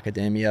through the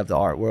academia of the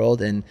art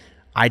world. And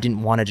I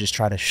didn't want to just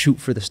try to shoot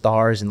for the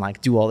stars and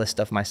like do all this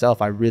stuff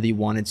myself. I really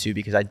wanted to,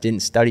 because I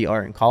didn't study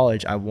art in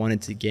college. I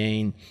wanted to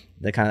gain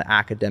the kind of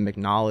academic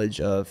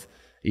knowledge of,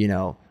 you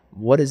know,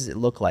 what does it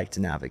look like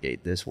to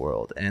navigate this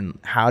world, and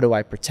how do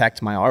I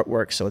protect my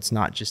artwork so it's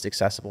not just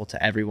accessible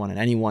to everyone and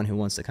anyone who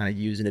wants to kind of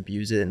use and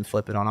abuse it and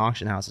flip it on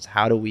auction houses?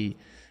 How do we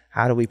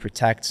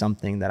protect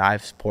something that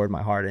I've poured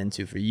my heart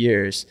into for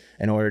years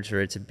in order for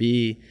it to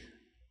be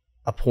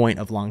a point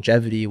of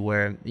longevity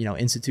where, you know,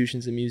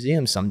 institutions and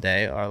museums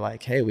someday are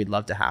like, hey, we'd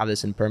love to have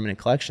this in permanent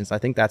collections. I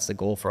think that's the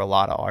goal for a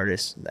lot of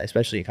artists,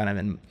 especially kind of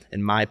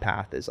in my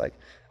path, is like,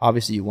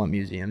 obviously you want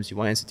museums, you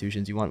want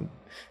institutions, you want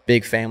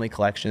big family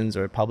collections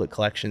or public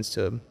collections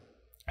to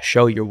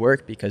show your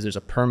work because there's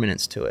a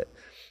permanence to it.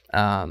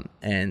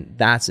 And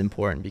that's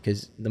important,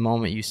 because the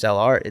moment you sell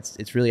art,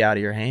 it's really out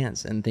of your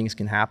hands, and things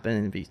can happen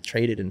and be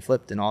traded and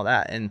flipped and all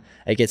that. And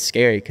it gets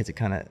scary because it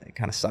kind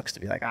of sucks to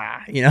be like,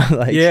 you know,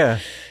 like,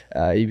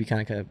 you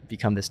kind of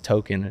become this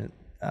token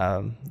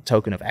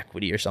of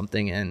equity or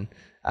something. And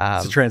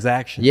it's a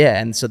transaction. Yeah.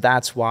 And so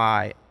that's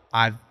why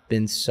I've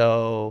been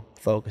so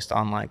focused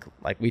on like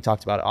we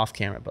talked about it off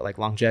camera, but like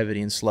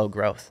longevity and slow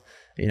growth,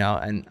 you know.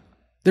 And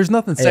there's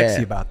nothing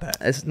sexy about that.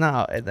 It's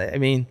not. I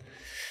mean,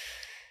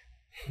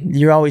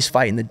 you're always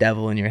fighting the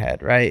devil in your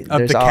head, right?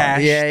 Up the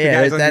cash. Yeah. The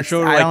guys on your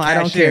shoulder, I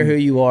don't care who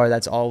you are.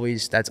 That's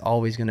always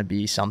going to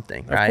be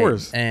something, right? Of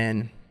course.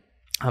 And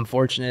I'm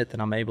fortunate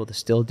that I'm able to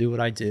still do what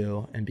I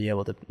do and be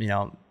able to,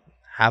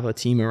 have a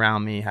team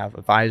around me, have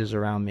advisors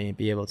around me,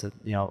 be able to,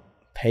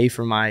 pay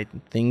for my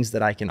things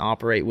that I can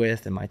operate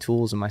with and my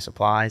tools and my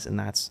supplies. And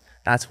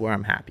that's where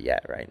I'm happy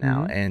at right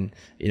now. And,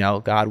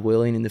 God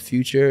willing, in the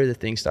future, the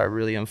things start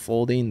really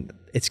unfolding,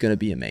 it's going to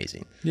be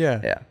amazing.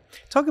 Yeah.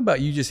 Talk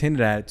about, you just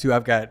hinted at it too.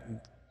 I've got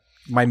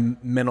my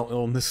mental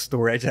illness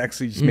story. I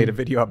actually just made a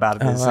video about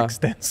it. It's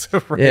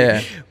extensive, right?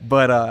 Yeah.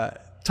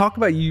 But talk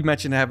about, you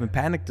mentioned having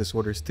panic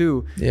disorders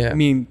too. Yeah. I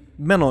mean,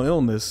 mental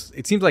illness,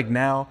 it seems like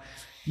now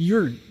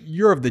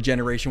you're of the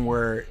generation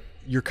where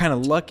you're kind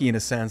of lucky in a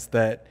sense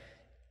that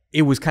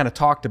it was kind of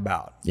talked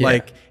about. Yeah.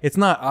 Like, it's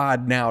not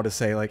odd now to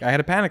say, like, I had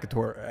a panic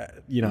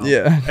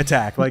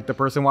attack. Like, the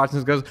person watching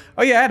this goes,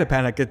 oh yeah, I had a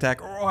panic attack.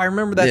 Oh, I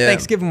remember that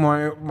Thanksgiving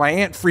my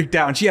aunt freaked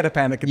out and she had a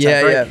panic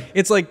attack. Right?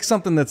 It's like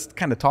something that's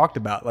kind of talked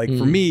about. Like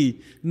for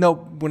me, no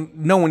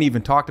one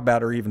even talked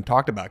about going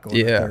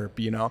to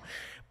therapy,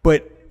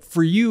 But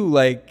for you,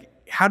 like,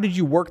 how did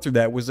you work through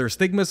that? Was there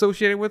stigma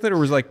associated with it, or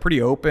was it like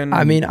pretty open?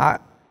 I mean,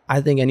 I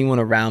think anyone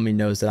around me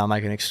knows that I'm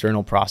like an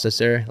external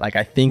processor. Like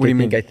I think,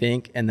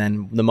 and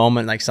then the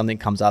moment like something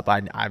comes up,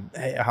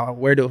 hey, how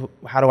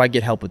do I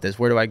get help with this?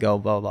 Where do I go?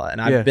 Blah, blah, blah.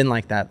 And I've been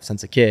like that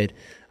since a kid.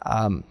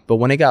 But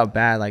when it got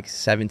bad, like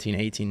 17,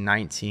 18,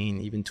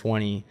 19, even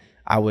 20,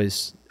 I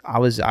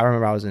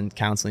remember I was in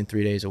counseling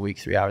 3 days a week,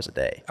 3 hours a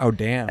day. Oh,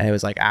 damn. And it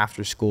was like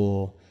after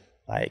school,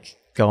 like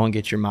go and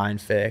get your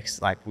mind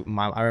fixed. Like I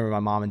remember my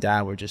mom and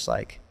dad were just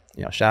like,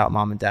 shout out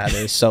mom and dad.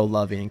 They're so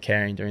loving and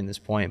caring during this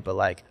point. But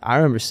like, I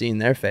remember seeing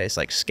their face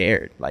like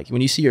scared. Like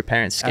when you see your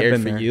parents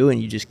scared for you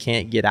and you just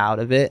can't get out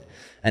of it.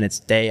 And it's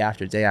day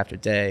after day after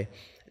day,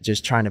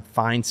 just trying to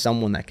find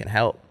someone that can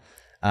help.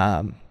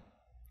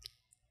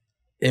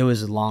 It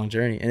was a long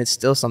journey, and it's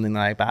still something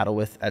that I battle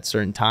with at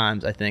certain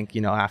times. I think,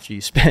 after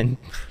you spend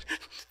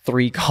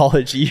 3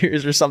 college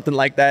years or something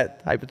like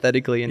that,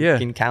 hypothetically,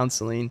 in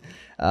counseling,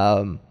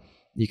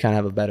 you kind of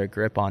have a better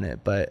grip on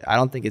it. But I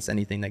don't think it's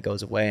anything that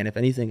goes away. And if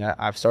anything,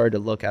 I've started to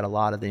look at a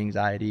lot of the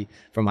anxiety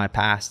from my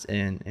past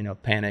and,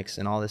 panics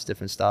and all this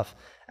different stuff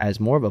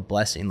as more of a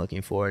blessing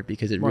looking forward,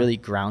 because it really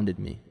grounded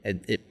me.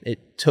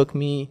 It took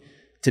me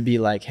to be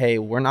like, hey,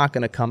 we're not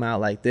going to come out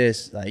like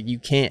this. Like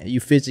you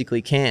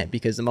physically can't,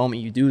 because the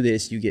moment you do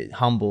this, you get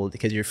humbled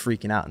because you're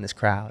freaking out in this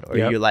crowd, or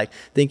you're like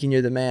thinking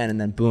you're the man, and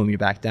then boom, you're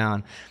back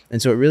down.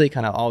 And so it really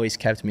kind of always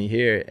kept me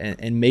here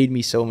and made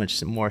me so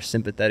much more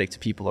sympathetic to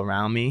people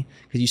around me,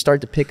 because you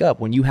start to pick up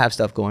when you have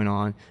stuff going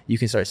on. You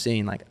can start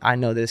seeing like, I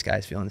know this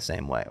guy's feeling the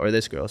same way, or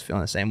this girl's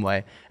feeling the same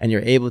way. And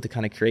you're able to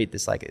kind of create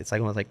this, like, it's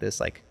like almost like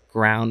this like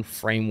ground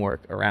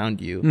framework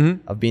around you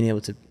of being able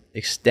to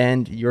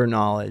extend your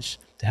knowledge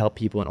to help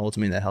people, and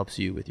ultimately that helps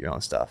you with your own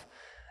stuff.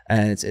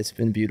 And it's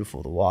been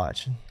beautiful to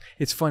watch.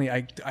 It's funny,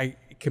 I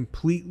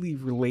completely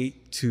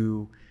relate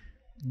to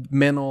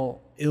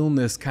mental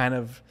illness. Kind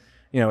of,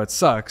 it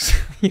sucks.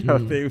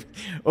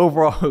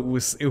 Overall it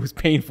was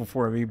painful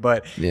for me,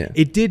 but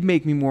it did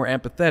make me more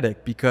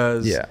empathetic,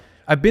 because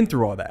I've been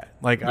through all that.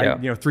 Like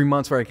 3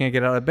 months where I can't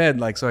get out of bed.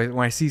 Like, so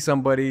when I see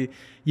somebody,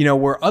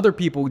 where other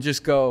people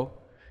just go,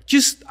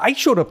 I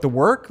showed up to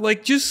work,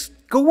 like, just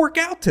go work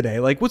out today.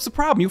 Like, what's the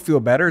problem? You'll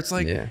feel better. It's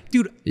like,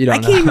 dude, I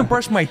can't even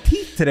brush my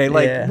teeth today.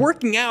 Like,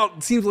 working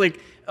out seems like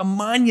a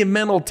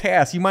monumental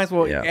task. You might as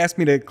well ask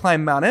me to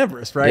climb Mount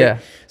Everest, right? Yeah.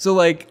 So,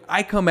 like,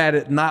 I come at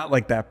it not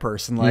like that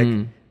person. Like,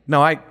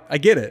 no, I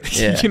get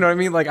it. You know what I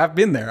mean? Like, I've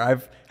been there.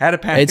 I've had a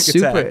panic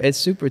attack. It's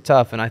super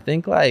tough. And I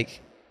think,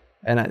 like,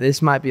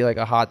 this might be like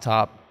a hot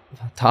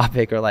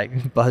topic or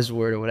like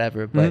buzzword or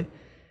whatever, but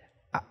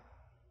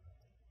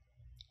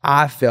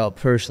I felt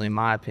personally, in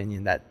my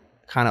opinion, that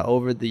kind of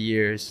over the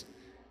years,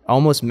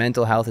 almost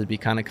mental health has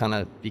became a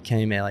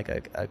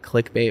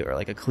clickbait or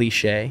like a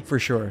cliche. For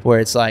sure. Where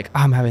it's like,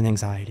 I'm having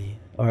anxiety,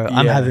 or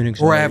I'm having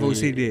anxiety. Or I have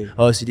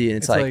OCD. And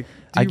it's like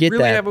I get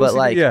really that, but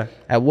like,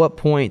 at what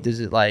point does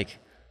it, like,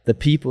 the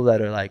people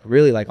that are like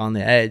really like on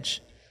the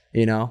edge,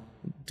 do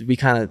we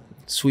kind of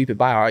sweep it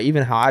by? Or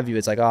even how I view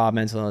it's like, oh,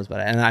 mental illness,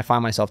 and I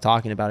find myself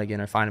talking about it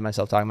again, or finding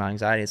myself talking about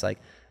anxiety. It's like,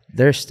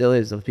 there still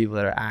is those people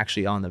that are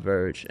actually on the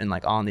verge and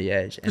like on the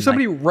edge. And there's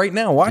somebody right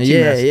now watching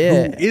this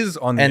who is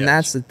on the edge. And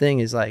that's the thing,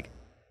 is like,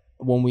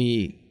 when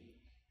we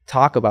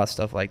talk about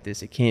stuff like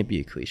this, it can't be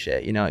a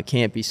cliche. It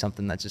can't be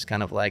something that's just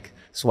kind of like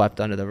swept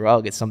under the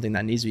rug. It's something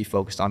that needs to be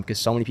focused on, because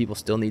so many people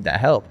still need that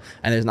help.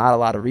 And there's not a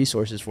lot of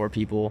resources for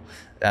people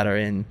that are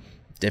in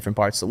different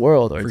parts of the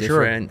world, or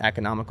different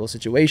economical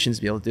situations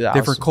to be able to do that.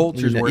 Different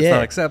cultures where it's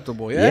not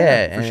acceptable.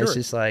 And it's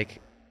just like,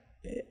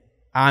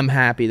 I'm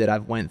happy that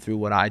I've went through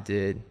what I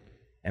did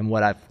and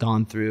what I've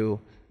gone through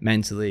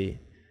mentally,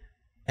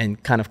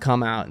 and kind of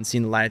come out and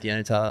seen the light at the end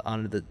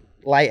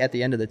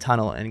of the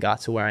tunnel, and got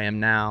to where I am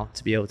now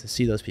to be able to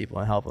see those people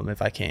and help them if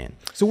I can.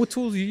 So what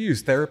tools do you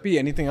use? Therapy?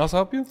 Anything else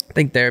help you? I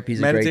think therapy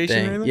is a great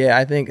thing. Yeah,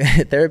 I think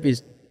therapy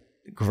is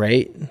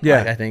great. Yeah.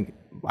 Like, I think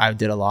I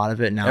did a lot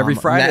of it. Now every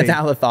Friday.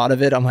 Now the thought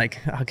of it, I'm like,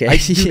 okay.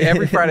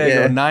 Every Friday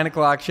I go 9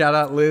 o'clock. Shout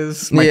out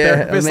Liz, my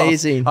therapist.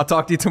 Amazing. I'll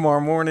talk to you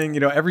tomorrow morning. You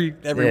know, every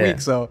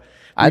week. So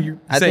I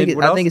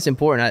think it's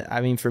important.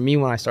 I mean, for me,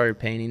 when I started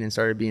painting and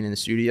started being in the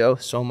studio,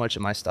 so much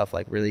of my stuff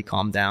like really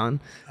calmed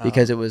down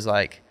because it was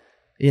like,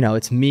 you know,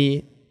 it's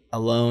me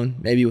alone,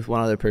 maybe with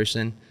one other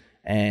person,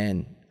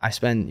 and I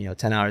spend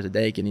 10 hours a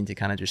day getting to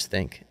kind of just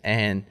think.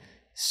 And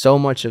so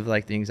much of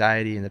like the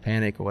anxiety and the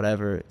panic or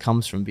whatever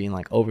comes from being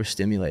like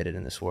overstimulated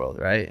in this world,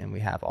 right? And we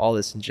have all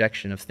this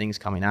injection of things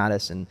coming at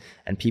us and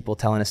people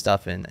telling us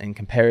stuff in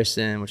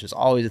comparison, which is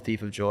always a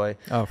thief of joy.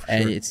 Oh, for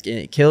and sure.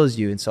 it kills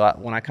you. And so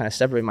when I kind of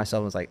separated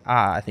myself, I was like,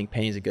 I think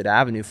pain is a good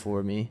avenue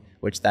for me,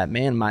 which that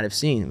man might have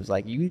seen. It was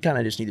like, you kind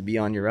of just need to be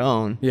on your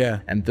own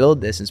and build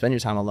this and spend your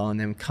time alone,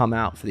 then come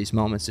out for these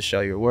moments to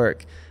show your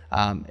work.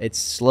 It's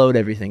slowed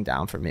everything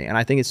down for me. And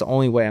I think it's the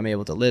only way I'm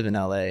able to live in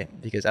LA,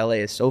 because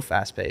LA is so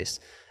fast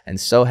paced and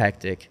so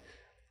hectic,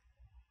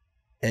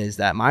 is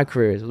that my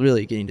career is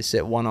really getting to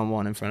sit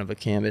one-on-one in front of a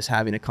canvas,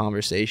 having a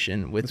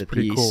conversation with the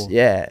piece. Cool.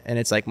 Yeah. And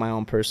it's like my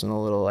own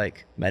personal little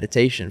like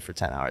meditation for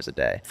 10 hours a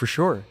day. For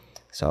sure.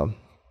 So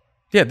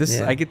yeah,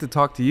 I get to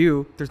talk to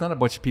you. There's not a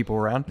bunch of people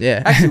around.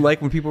 Yeah. I actually like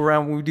when people are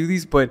around when we do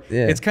these, but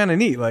it's kind of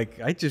neat.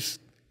 Like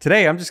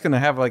today, I'm just going to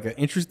have like an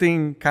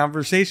interesting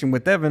conversation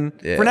with Devon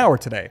for an hour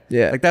today.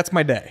 Yeah. Like that's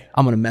my day.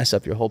 I'm going to mess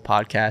up your whole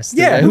podcast.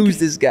 Yeah. Like, who's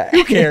this guy?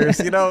 Who cares?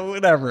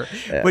 Whatever.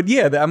 Yeah. But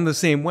yeah, I'm the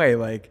same way.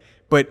 Like,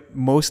 but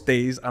most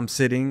days I'm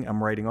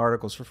writing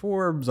articles for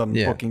Forbes, I'm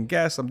booking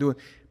guests,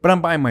 but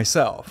I'm by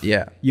myself.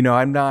 Yeah.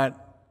 I'm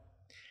not.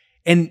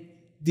 And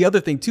the other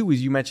thing too,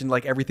 is you mentioned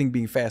like everything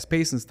being fast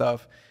paced and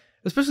stuff,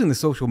 especially in the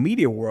social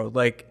media world.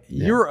 Like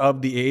you're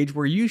of the age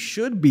where you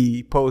should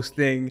be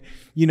posting,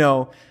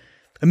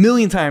 a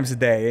million times a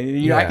day.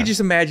 And I could just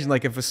imagine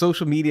like if a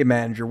social media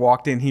manager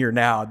walked in here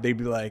now, they'd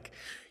be like,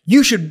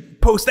 you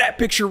should post that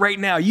picture right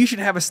now. You should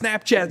have a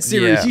Snapchat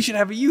series. Yeah. You should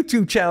have a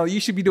YouTube channel.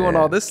 You should be doing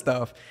all this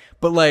stuff.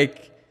 But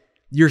like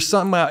you're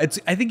somehow,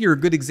 I think you're a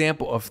good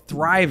example of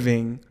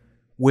thriving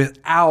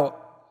without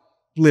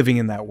living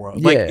in that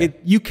world. Like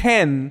you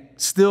can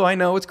still, I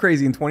know it's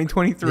crazy in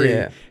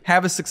 2023,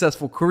 have a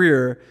successful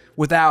career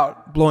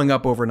without blowing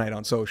up overnight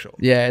on social.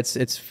 Yeah,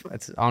 it's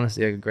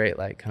honestly a great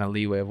like kind of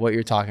leeway of what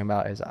you're talking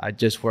about. Is I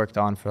just worked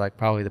on for like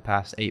probably the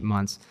past 8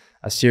 months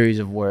a series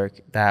of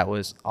work that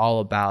was all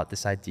about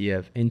this idea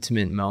of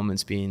intimate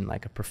moments being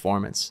like a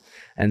performance.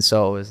 And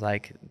so it was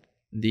like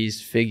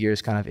these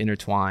figures kind of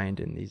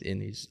intertwined in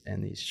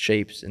these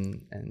shapes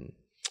and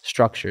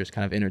structures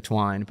kind of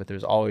intertwined, but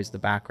there's always the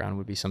background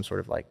would be some sort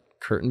of like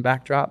curtain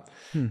backdrop.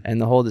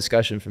 And the whole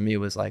discussion for me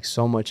was like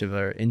so much of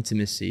our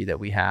intimacy that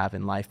we have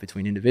in life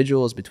between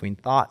individuals, between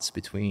thoughts,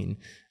 between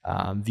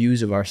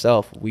views of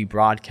ourselves, we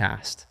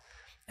broadcast.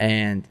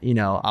 And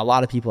a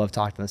lot of people have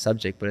talked on the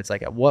subject, but it's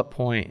like at what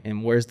point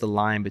and where's the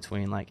line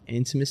between like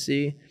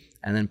intimacy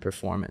and then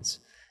performance,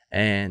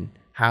 and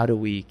how do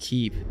we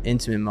keep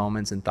intimate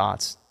moments and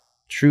thoughts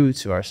true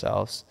to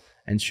ourselves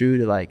and true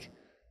to like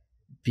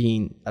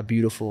being a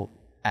beautiful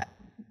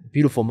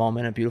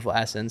moment, a beautiful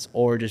essence,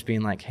 or just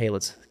being like, hey,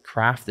 let's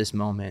craft this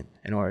moment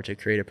in order to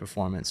create a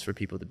performance for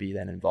people to be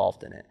then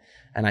involved in it.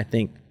 And I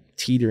think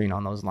teetering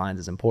on those lines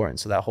is important.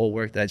 So that whole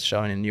work that's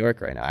showing in New York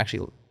right now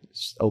actually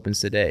opens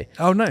today.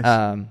 Oh,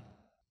 nice.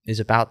 Is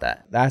about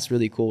that. That's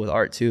really cool with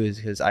art too, is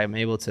because I'm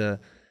able to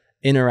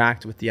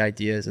interact with the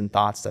ideas and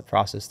thoughts that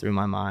process through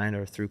my mind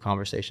or through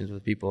conversations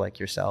with people like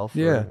yourself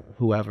or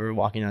whoever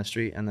walking down the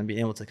street, and then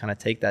being able to kind of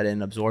take that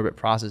in, absorb it,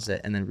 process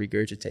it, and then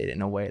regurgitate it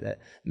in a way that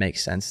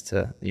makes sense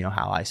to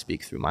how I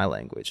speak through my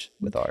language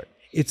with art.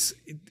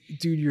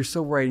 Dude, you're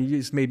so right. You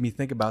just made me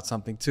think about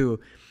something too.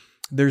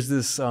 There's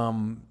this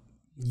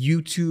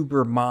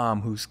YouTuber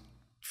mom who's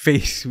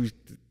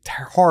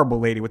a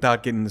horrible lady,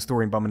 without getting the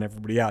story and bumming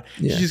everybody out.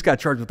 She just got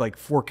charged with like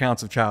 4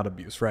 counts of child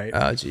abuse, right?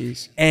 Oh,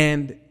 geez.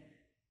 And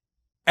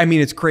I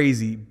mean, it's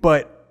crazy,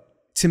 but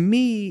to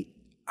me,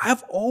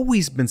 I've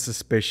always been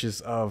suspicious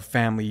of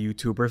family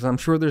YouTubers. I'm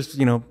sure there's,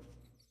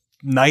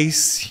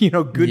 nice,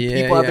 good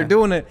people out there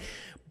doing it,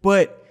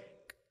 but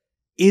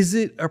is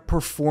it a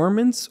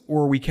performance,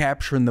 or are we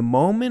capturing the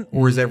moment,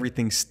 or is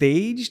everything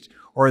staged,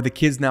 or are the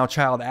kids now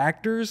child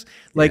actors?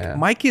 Like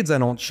my kids, I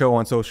don't show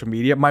on social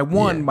media. My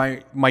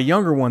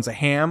younger one's a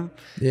ham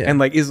and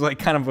like is like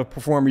kind of a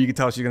performer. You can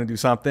tell she's going to do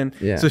something.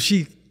 Yeah. So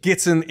she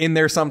gets in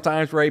there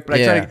sometimes, right? But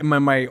I try to,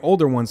 my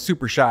older one's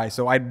super shy,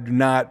 so I do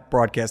not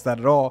broadcast that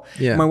at all.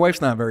 Yeah. My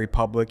wife's not very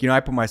public. I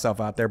put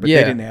myself out there, but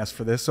they didn't ask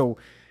for this. So,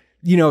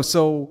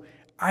 so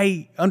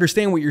I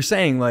understand what you're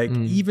saying. Like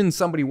even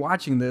somebody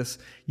watching this,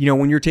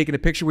 when you're taking a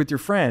picture with your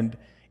friend,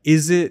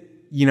 is it,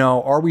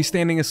 are we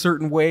standing a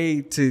certain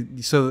way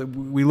so that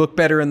we look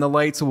better in the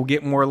light so we'll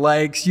get more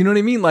likes? You know what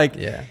I mean? Like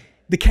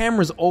the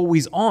camera's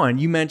always on.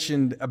 You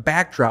mentioned a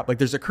backdrop, like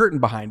there's a curtain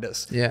behind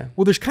us. Yeah.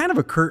 Well, there's kind of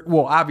a curtain.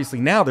 Well,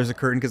 obviously now there's a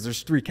curtain because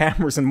there's 3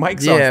 cameras and mics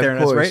on staring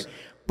at us, right?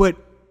 But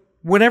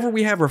whenever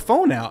we have our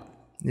phone out,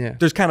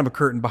 there's kind of a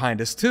curtain behind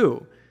us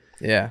too.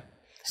 Yeah.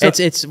 So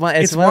it's one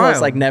of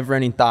those like never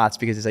ending thoughts,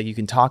 because it's like you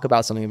can talk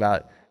about something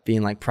about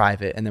being like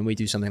private, and then we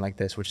do something like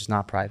this, which is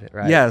not private,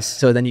 right? Yes.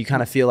 So then you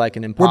kind of feel like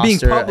an imposter. We're being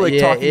public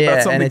talking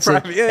about something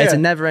private. It's a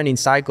never-ending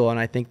cycle, and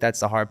I think that's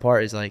the hard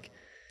part. Is like,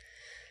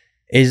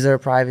 is there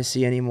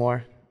privacy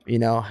anymore? You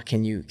know,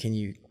 can you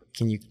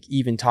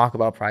even talk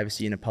about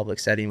privacy in a public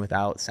setting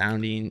without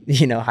sounding,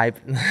 you know,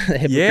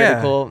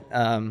 hypocritical?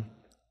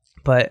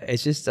 But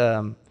it's just,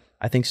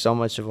 I think so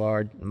much of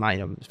my, you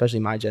know, especially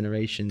my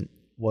generation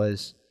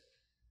was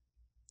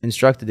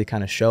instructed to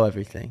kind of show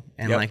everything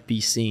and like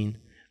be seen.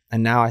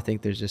 And now I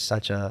think there's just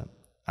such a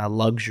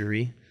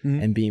luxury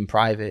in being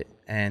private.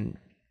 And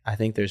I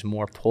think there's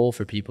more pull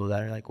for people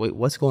that are like, wait,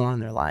 what's going on in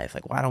their life?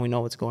 Like, why don't we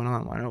know what's going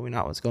on? Why don't we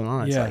know what's going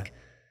on? It's like,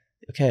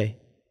 okay,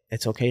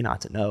 it's okay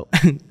not to know.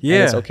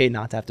 It's okay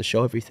not to have to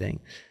show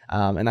everything.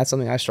 And that's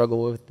something I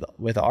struggle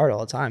with art all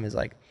the time, is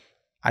like,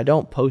 I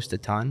don't post a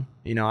ton.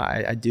 You know,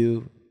 I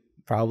do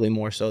probably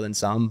more so than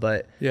some,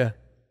 but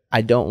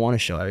I don't want to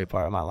show every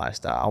part of my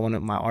lifestyle. I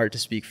want my art to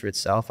speak for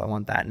itself. I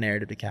want that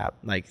narrative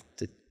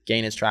to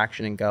gain its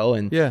traction and go.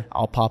 And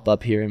I'll pop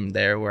up here and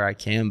there where I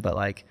can, but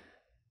like,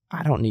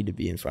 I don't need to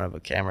be in front of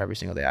a camera every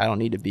single day. I don't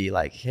need to be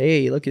like,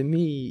 hey, look at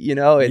me. You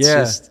know, it's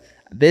just,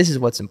 this is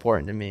what's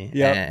important to me.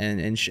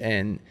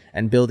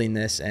 And building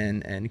this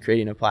and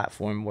creating a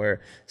platform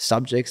where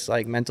subjects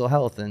like mental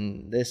health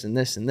and this and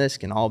this and this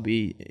can all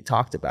be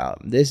talked about.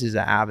 This is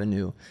an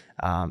avenue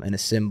and a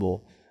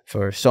symbol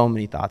for so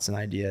many thoughts and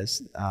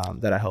ideas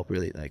that I hope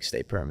really like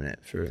stay permanent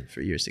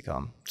for years to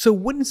come. So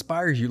what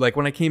inspires you? Like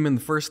when I came in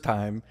the first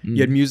time,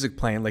 you had music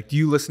playing. Like, do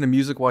you listen to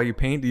music while you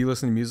paint? Do you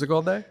listen to music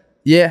all day?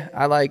 Yeah,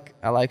 I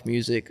like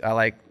music. I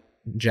like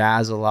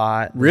jazz a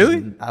lot.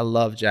 Really? I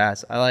love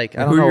jazz. Who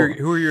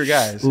are your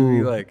guys? Who do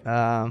you like?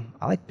 I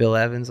like Bill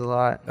Evans a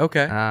lot.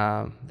 Okay.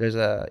 There's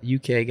a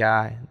UK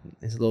guy.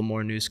 He's a little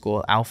more new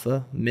school,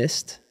 Alpha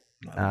Mist.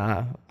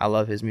 I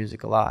love his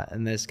music a lot.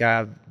 And this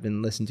guy I've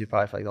been listening to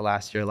probably for like the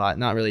last year a lot.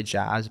 Not really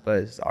jazz, but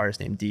it's an artist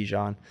named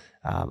Dijon.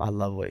 I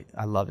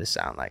love his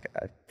sound. Like,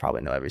 I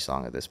probably know every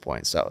song at this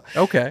point. So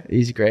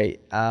he's great.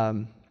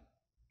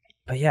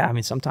 But yeah, I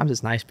mean, sometimes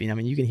it's nice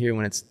you can hear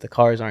when the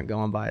cars aren't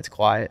going by, it's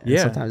quiet. And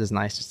sometimes it's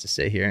nice just to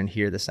sit here and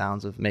hear the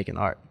sounds of making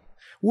art.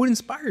 What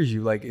inspires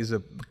you? Like, is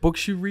it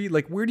books you read?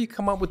 Like, where do you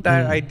come up with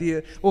that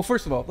idea? Well,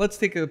 first of all, let's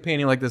take a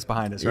painting like this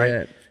behind us, right?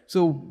 Yeah.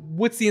 So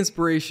what's the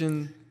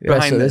inspiration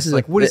behind this?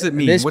 Like, what does it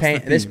mean?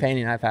 This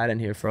painting I've had in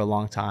here for a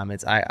long time.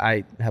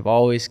 I have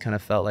always kind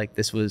of felt like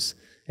it was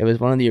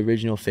one of the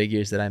original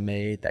figures that I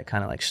made that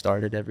kind of like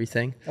started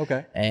everything.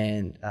 Okay.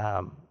 And,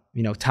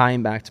 you know,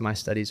 tying back to my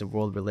studies of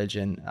world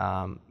religion,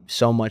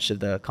 so much of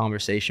the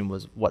conversation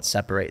was what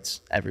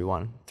separates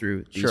everyone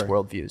through these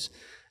worldviews.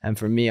 And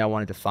for me, I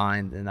wanted to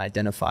find an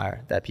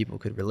identifier that people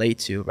could relate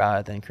to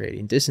rather than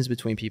creating distance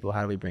between people.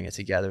 How do we bring it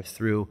together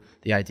through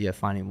the idea of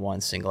finding one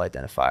single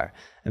identifier?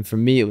 And for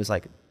me, it was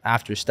like,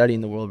 after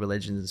studying the world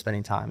religions and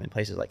spending time in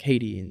places like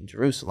Haiti and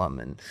Jerusalem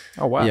and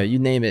you know, you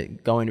name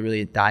it, going to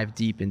really dive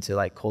deep into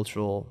like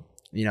cultural,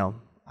 you know,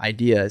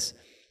 ideas,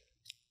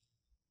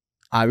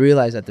 I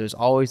realized that there's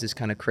always this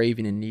kind of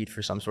craving and need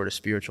for some sort of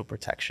spiritual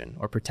protection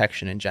or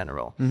protection in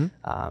general.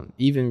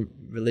 Even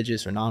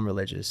religious or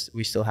non-religious,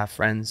 we still have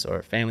friends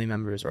or family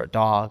members or a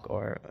dog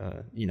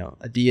or, you know,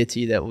 a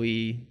deity that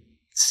we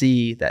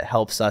see that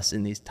helps us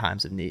in these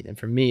times of need. And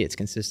for me, it's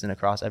consistent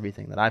across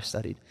everything that I've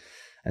studied.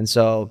 And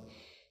so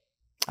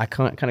I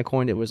kind of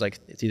coined it was like,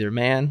 it's either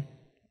man,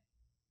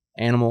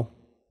 animal,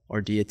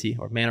 or deity,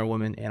 or man or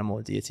woman, animal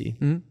or deity.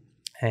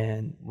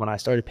 And when I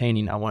started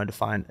painting, I wanted to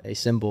find a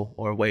symbol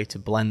or a way to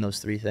blend those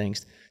three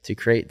things to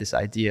create this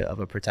idea of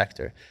a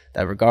protector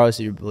that regardless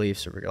of your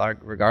beliefs or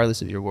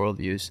regardless of your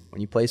worldviews, when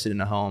you place it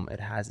in a home, it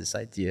has this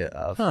idea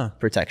of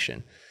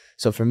protection.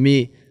 So for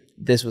me,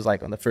 this was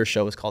like, on the first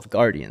show, it was called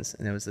Guardians,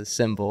 and it was a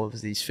symbol. It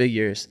was these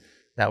figures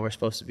that were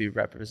supposed to be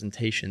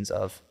representations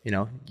of, you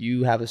know,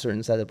 you have a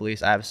certain set of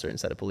beliefs, I have a certain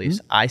set of beliefs.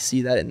 I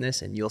see that in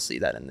this and you'll see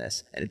that in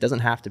this. And it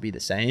doesn't have to be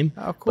the same,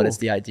 but it's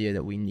the idea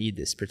that we need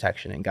this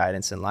protection and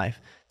guidance in life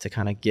to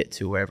kind of get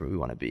to wherever we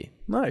want to be.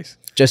 Nice.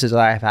 Just as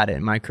I have had it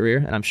in my career,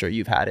 and I'm sure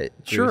you've had it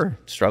through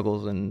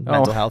struggles and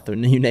mental health, or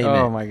you name it.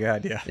 Oh my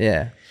God, yeah.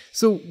 Yeah.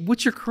 So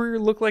what's your career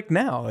look like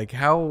now? Like,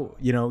 how,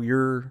 you know,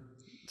 you're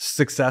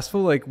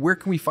successful, like where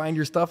can we find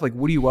your stuff? Like,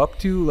 what are you up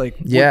to? Like,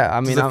 I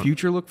mean, does the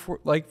future look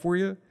for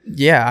you?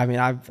 Yeah, I mean,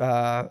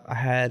 I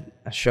had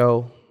a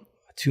show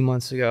 2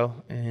 months ago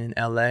in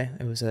LA.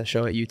 It was a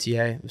show at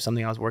UTA. It was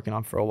something I was working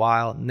on for a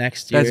while.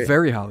 Next year, that's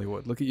very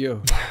Hollywood. Look at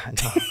you.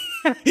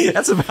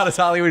 That's about as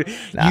Hollywood.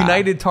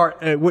 United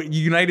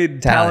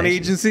Talent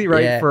Agency,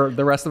 right? Yeah. For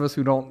the rest of us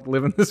who don't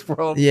live in this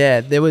world.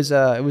 Yeah, it was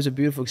a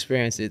beautiful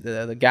experience.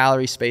 The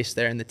gallery space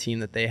there and the team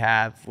that they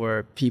have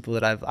were people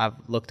that I've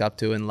looked up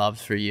to and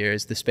loved for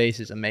years. The space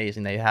is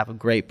amazing. They have a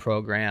great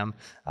program.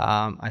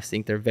 I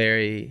think they're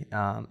very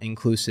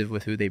inclusive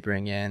with who they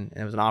bring in. And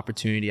it was an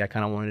opportunity I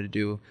kind of wanted to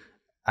do.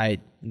 I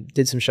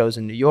did some shows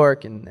in New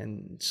York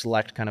and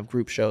select kind of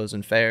group shows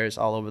and fairs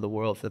all over the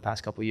world for the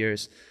past couple of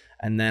years.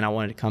 And then I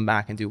wanted to come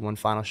back and do one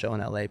final show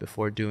in LA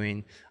before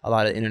doing a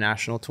lot of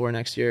international tour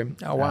next year.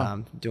 Oh,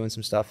 wow. Doing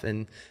some stuff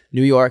in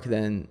New York,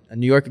 then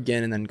New York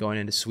again, and then going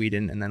into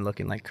Sweden, and then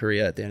looking like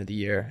Korea at the end of the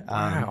year.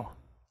 Wow.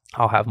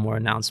 I'll have more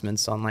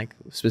announcements on like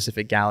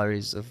specific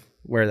galleries of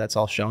where that's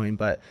all showing,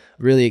 but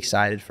really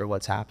excited for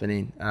what's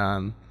happening.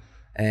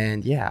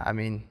 And yeah, I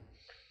mean,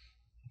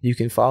 you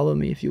can follow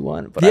me if you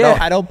want, but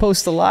I don't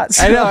post a lot.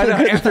 So. I know.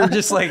 After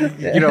just like,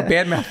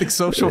 bad mouthing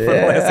social for the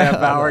last half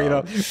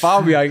hour,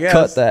 follow me, I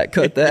guess.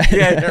 Cut that.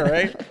 Yeah,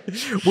 right.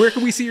 Where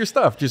can we see your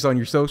stuff? Just on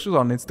your socials,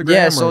 on Instagram?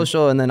 Yeah,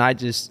 social. And then I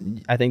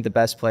think the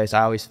best place,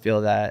 I always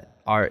feel that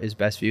art is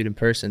best viewed in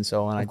person.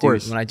 So when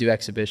I do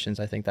exhibitions,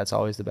 I think that's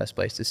always the best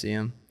place to see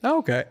them. Oh,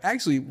 okay.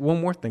 Actually,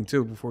 one more thing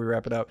too before we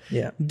wrap it up.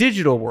 Yeah.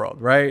 Digital world,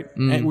 right?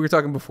 And we were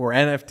talking before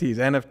NFTs,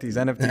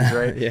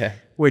 right? Yeah.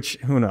 Which,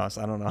 who knows?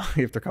 I don't know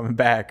if they're coming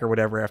back or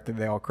whatever after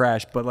they all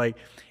crash. But like,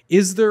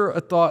 is there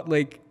a thought,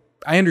 like,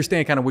 I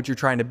understand kind of what you're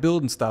trying to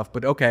build and stuff,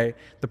 but okay,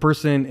 the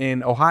person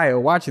in Ohio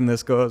watching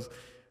this goes,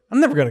 I'm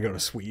never going to go to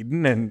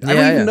Sweden. And I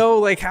don't even know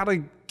like how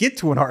to get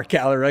to an art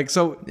gallery. Like,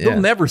 so they'll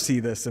never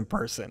see this in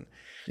person.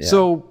 Yeah.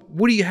 So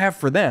what do you have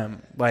for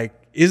them? Like,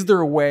 is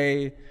there a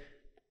way,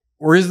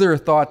 or is there a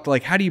thought,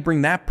 like, how do you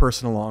bring that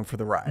person along for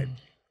the ride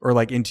or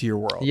like into your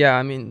world? Yeah.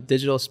 I mean,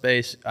 digital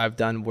space, I've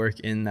done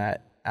work in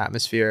that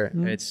atmosphere.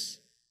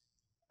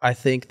 I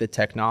think the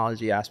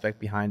technology aspect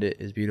behind it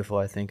is beautiful.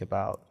 I think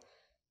about,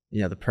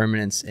 the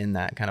permanence in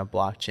that kind of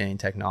blockchain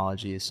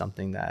technology is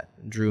something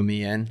that drew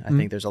me in. I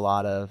think there's a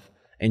lot of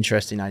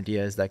interesting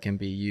ideas that can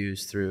be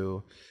used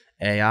through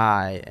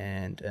AI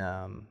and,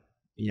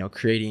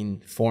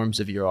 creating forms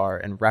of your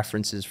art and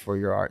references for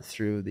your art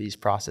through these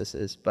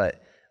processes.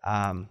 But,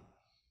 I'm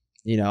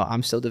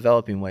still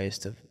developing ways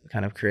to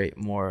kind of create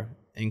more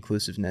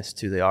inclusiveness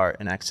to the art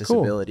and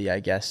accessibility, I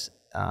guess.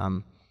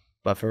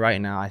 But for right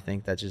now, I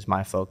think that just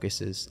my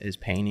focus is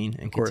painting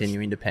and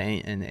continuing to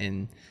paint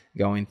and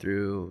going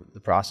through the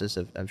process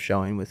of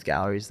showing with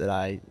galleries that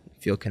I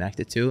feel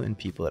connected to and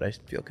people that I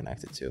feel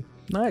connected to.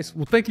 Nice.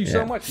 Well, thank you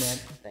so much, man.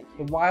 Thank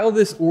you. The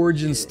wildest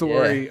origin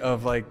story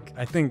of like,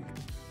 I think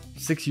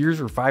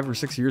 5 or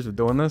 6 years of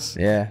doing this.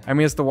 Yeah. I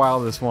mean, it's the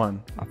wildest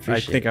one I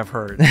think I've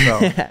heard.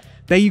 So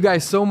thank you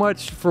guys so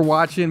much for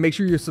watching. Make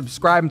sure you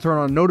subscribe and turn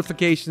on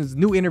notifications.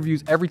 New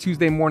interviews every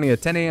Tuesday morning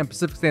at 10 a.m.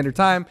 Pacific Standard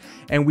Time.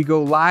 And we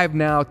go live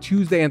now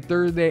Tuesday and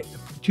Thursday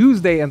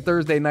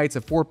nights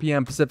at 4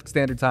 p.m. Pacific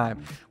Standard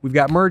Time. We've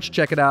got merch.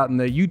 Check it out in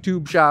the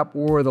YouTube shop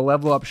or the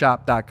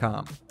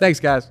levelupshop.com. Thanks,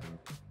 guys.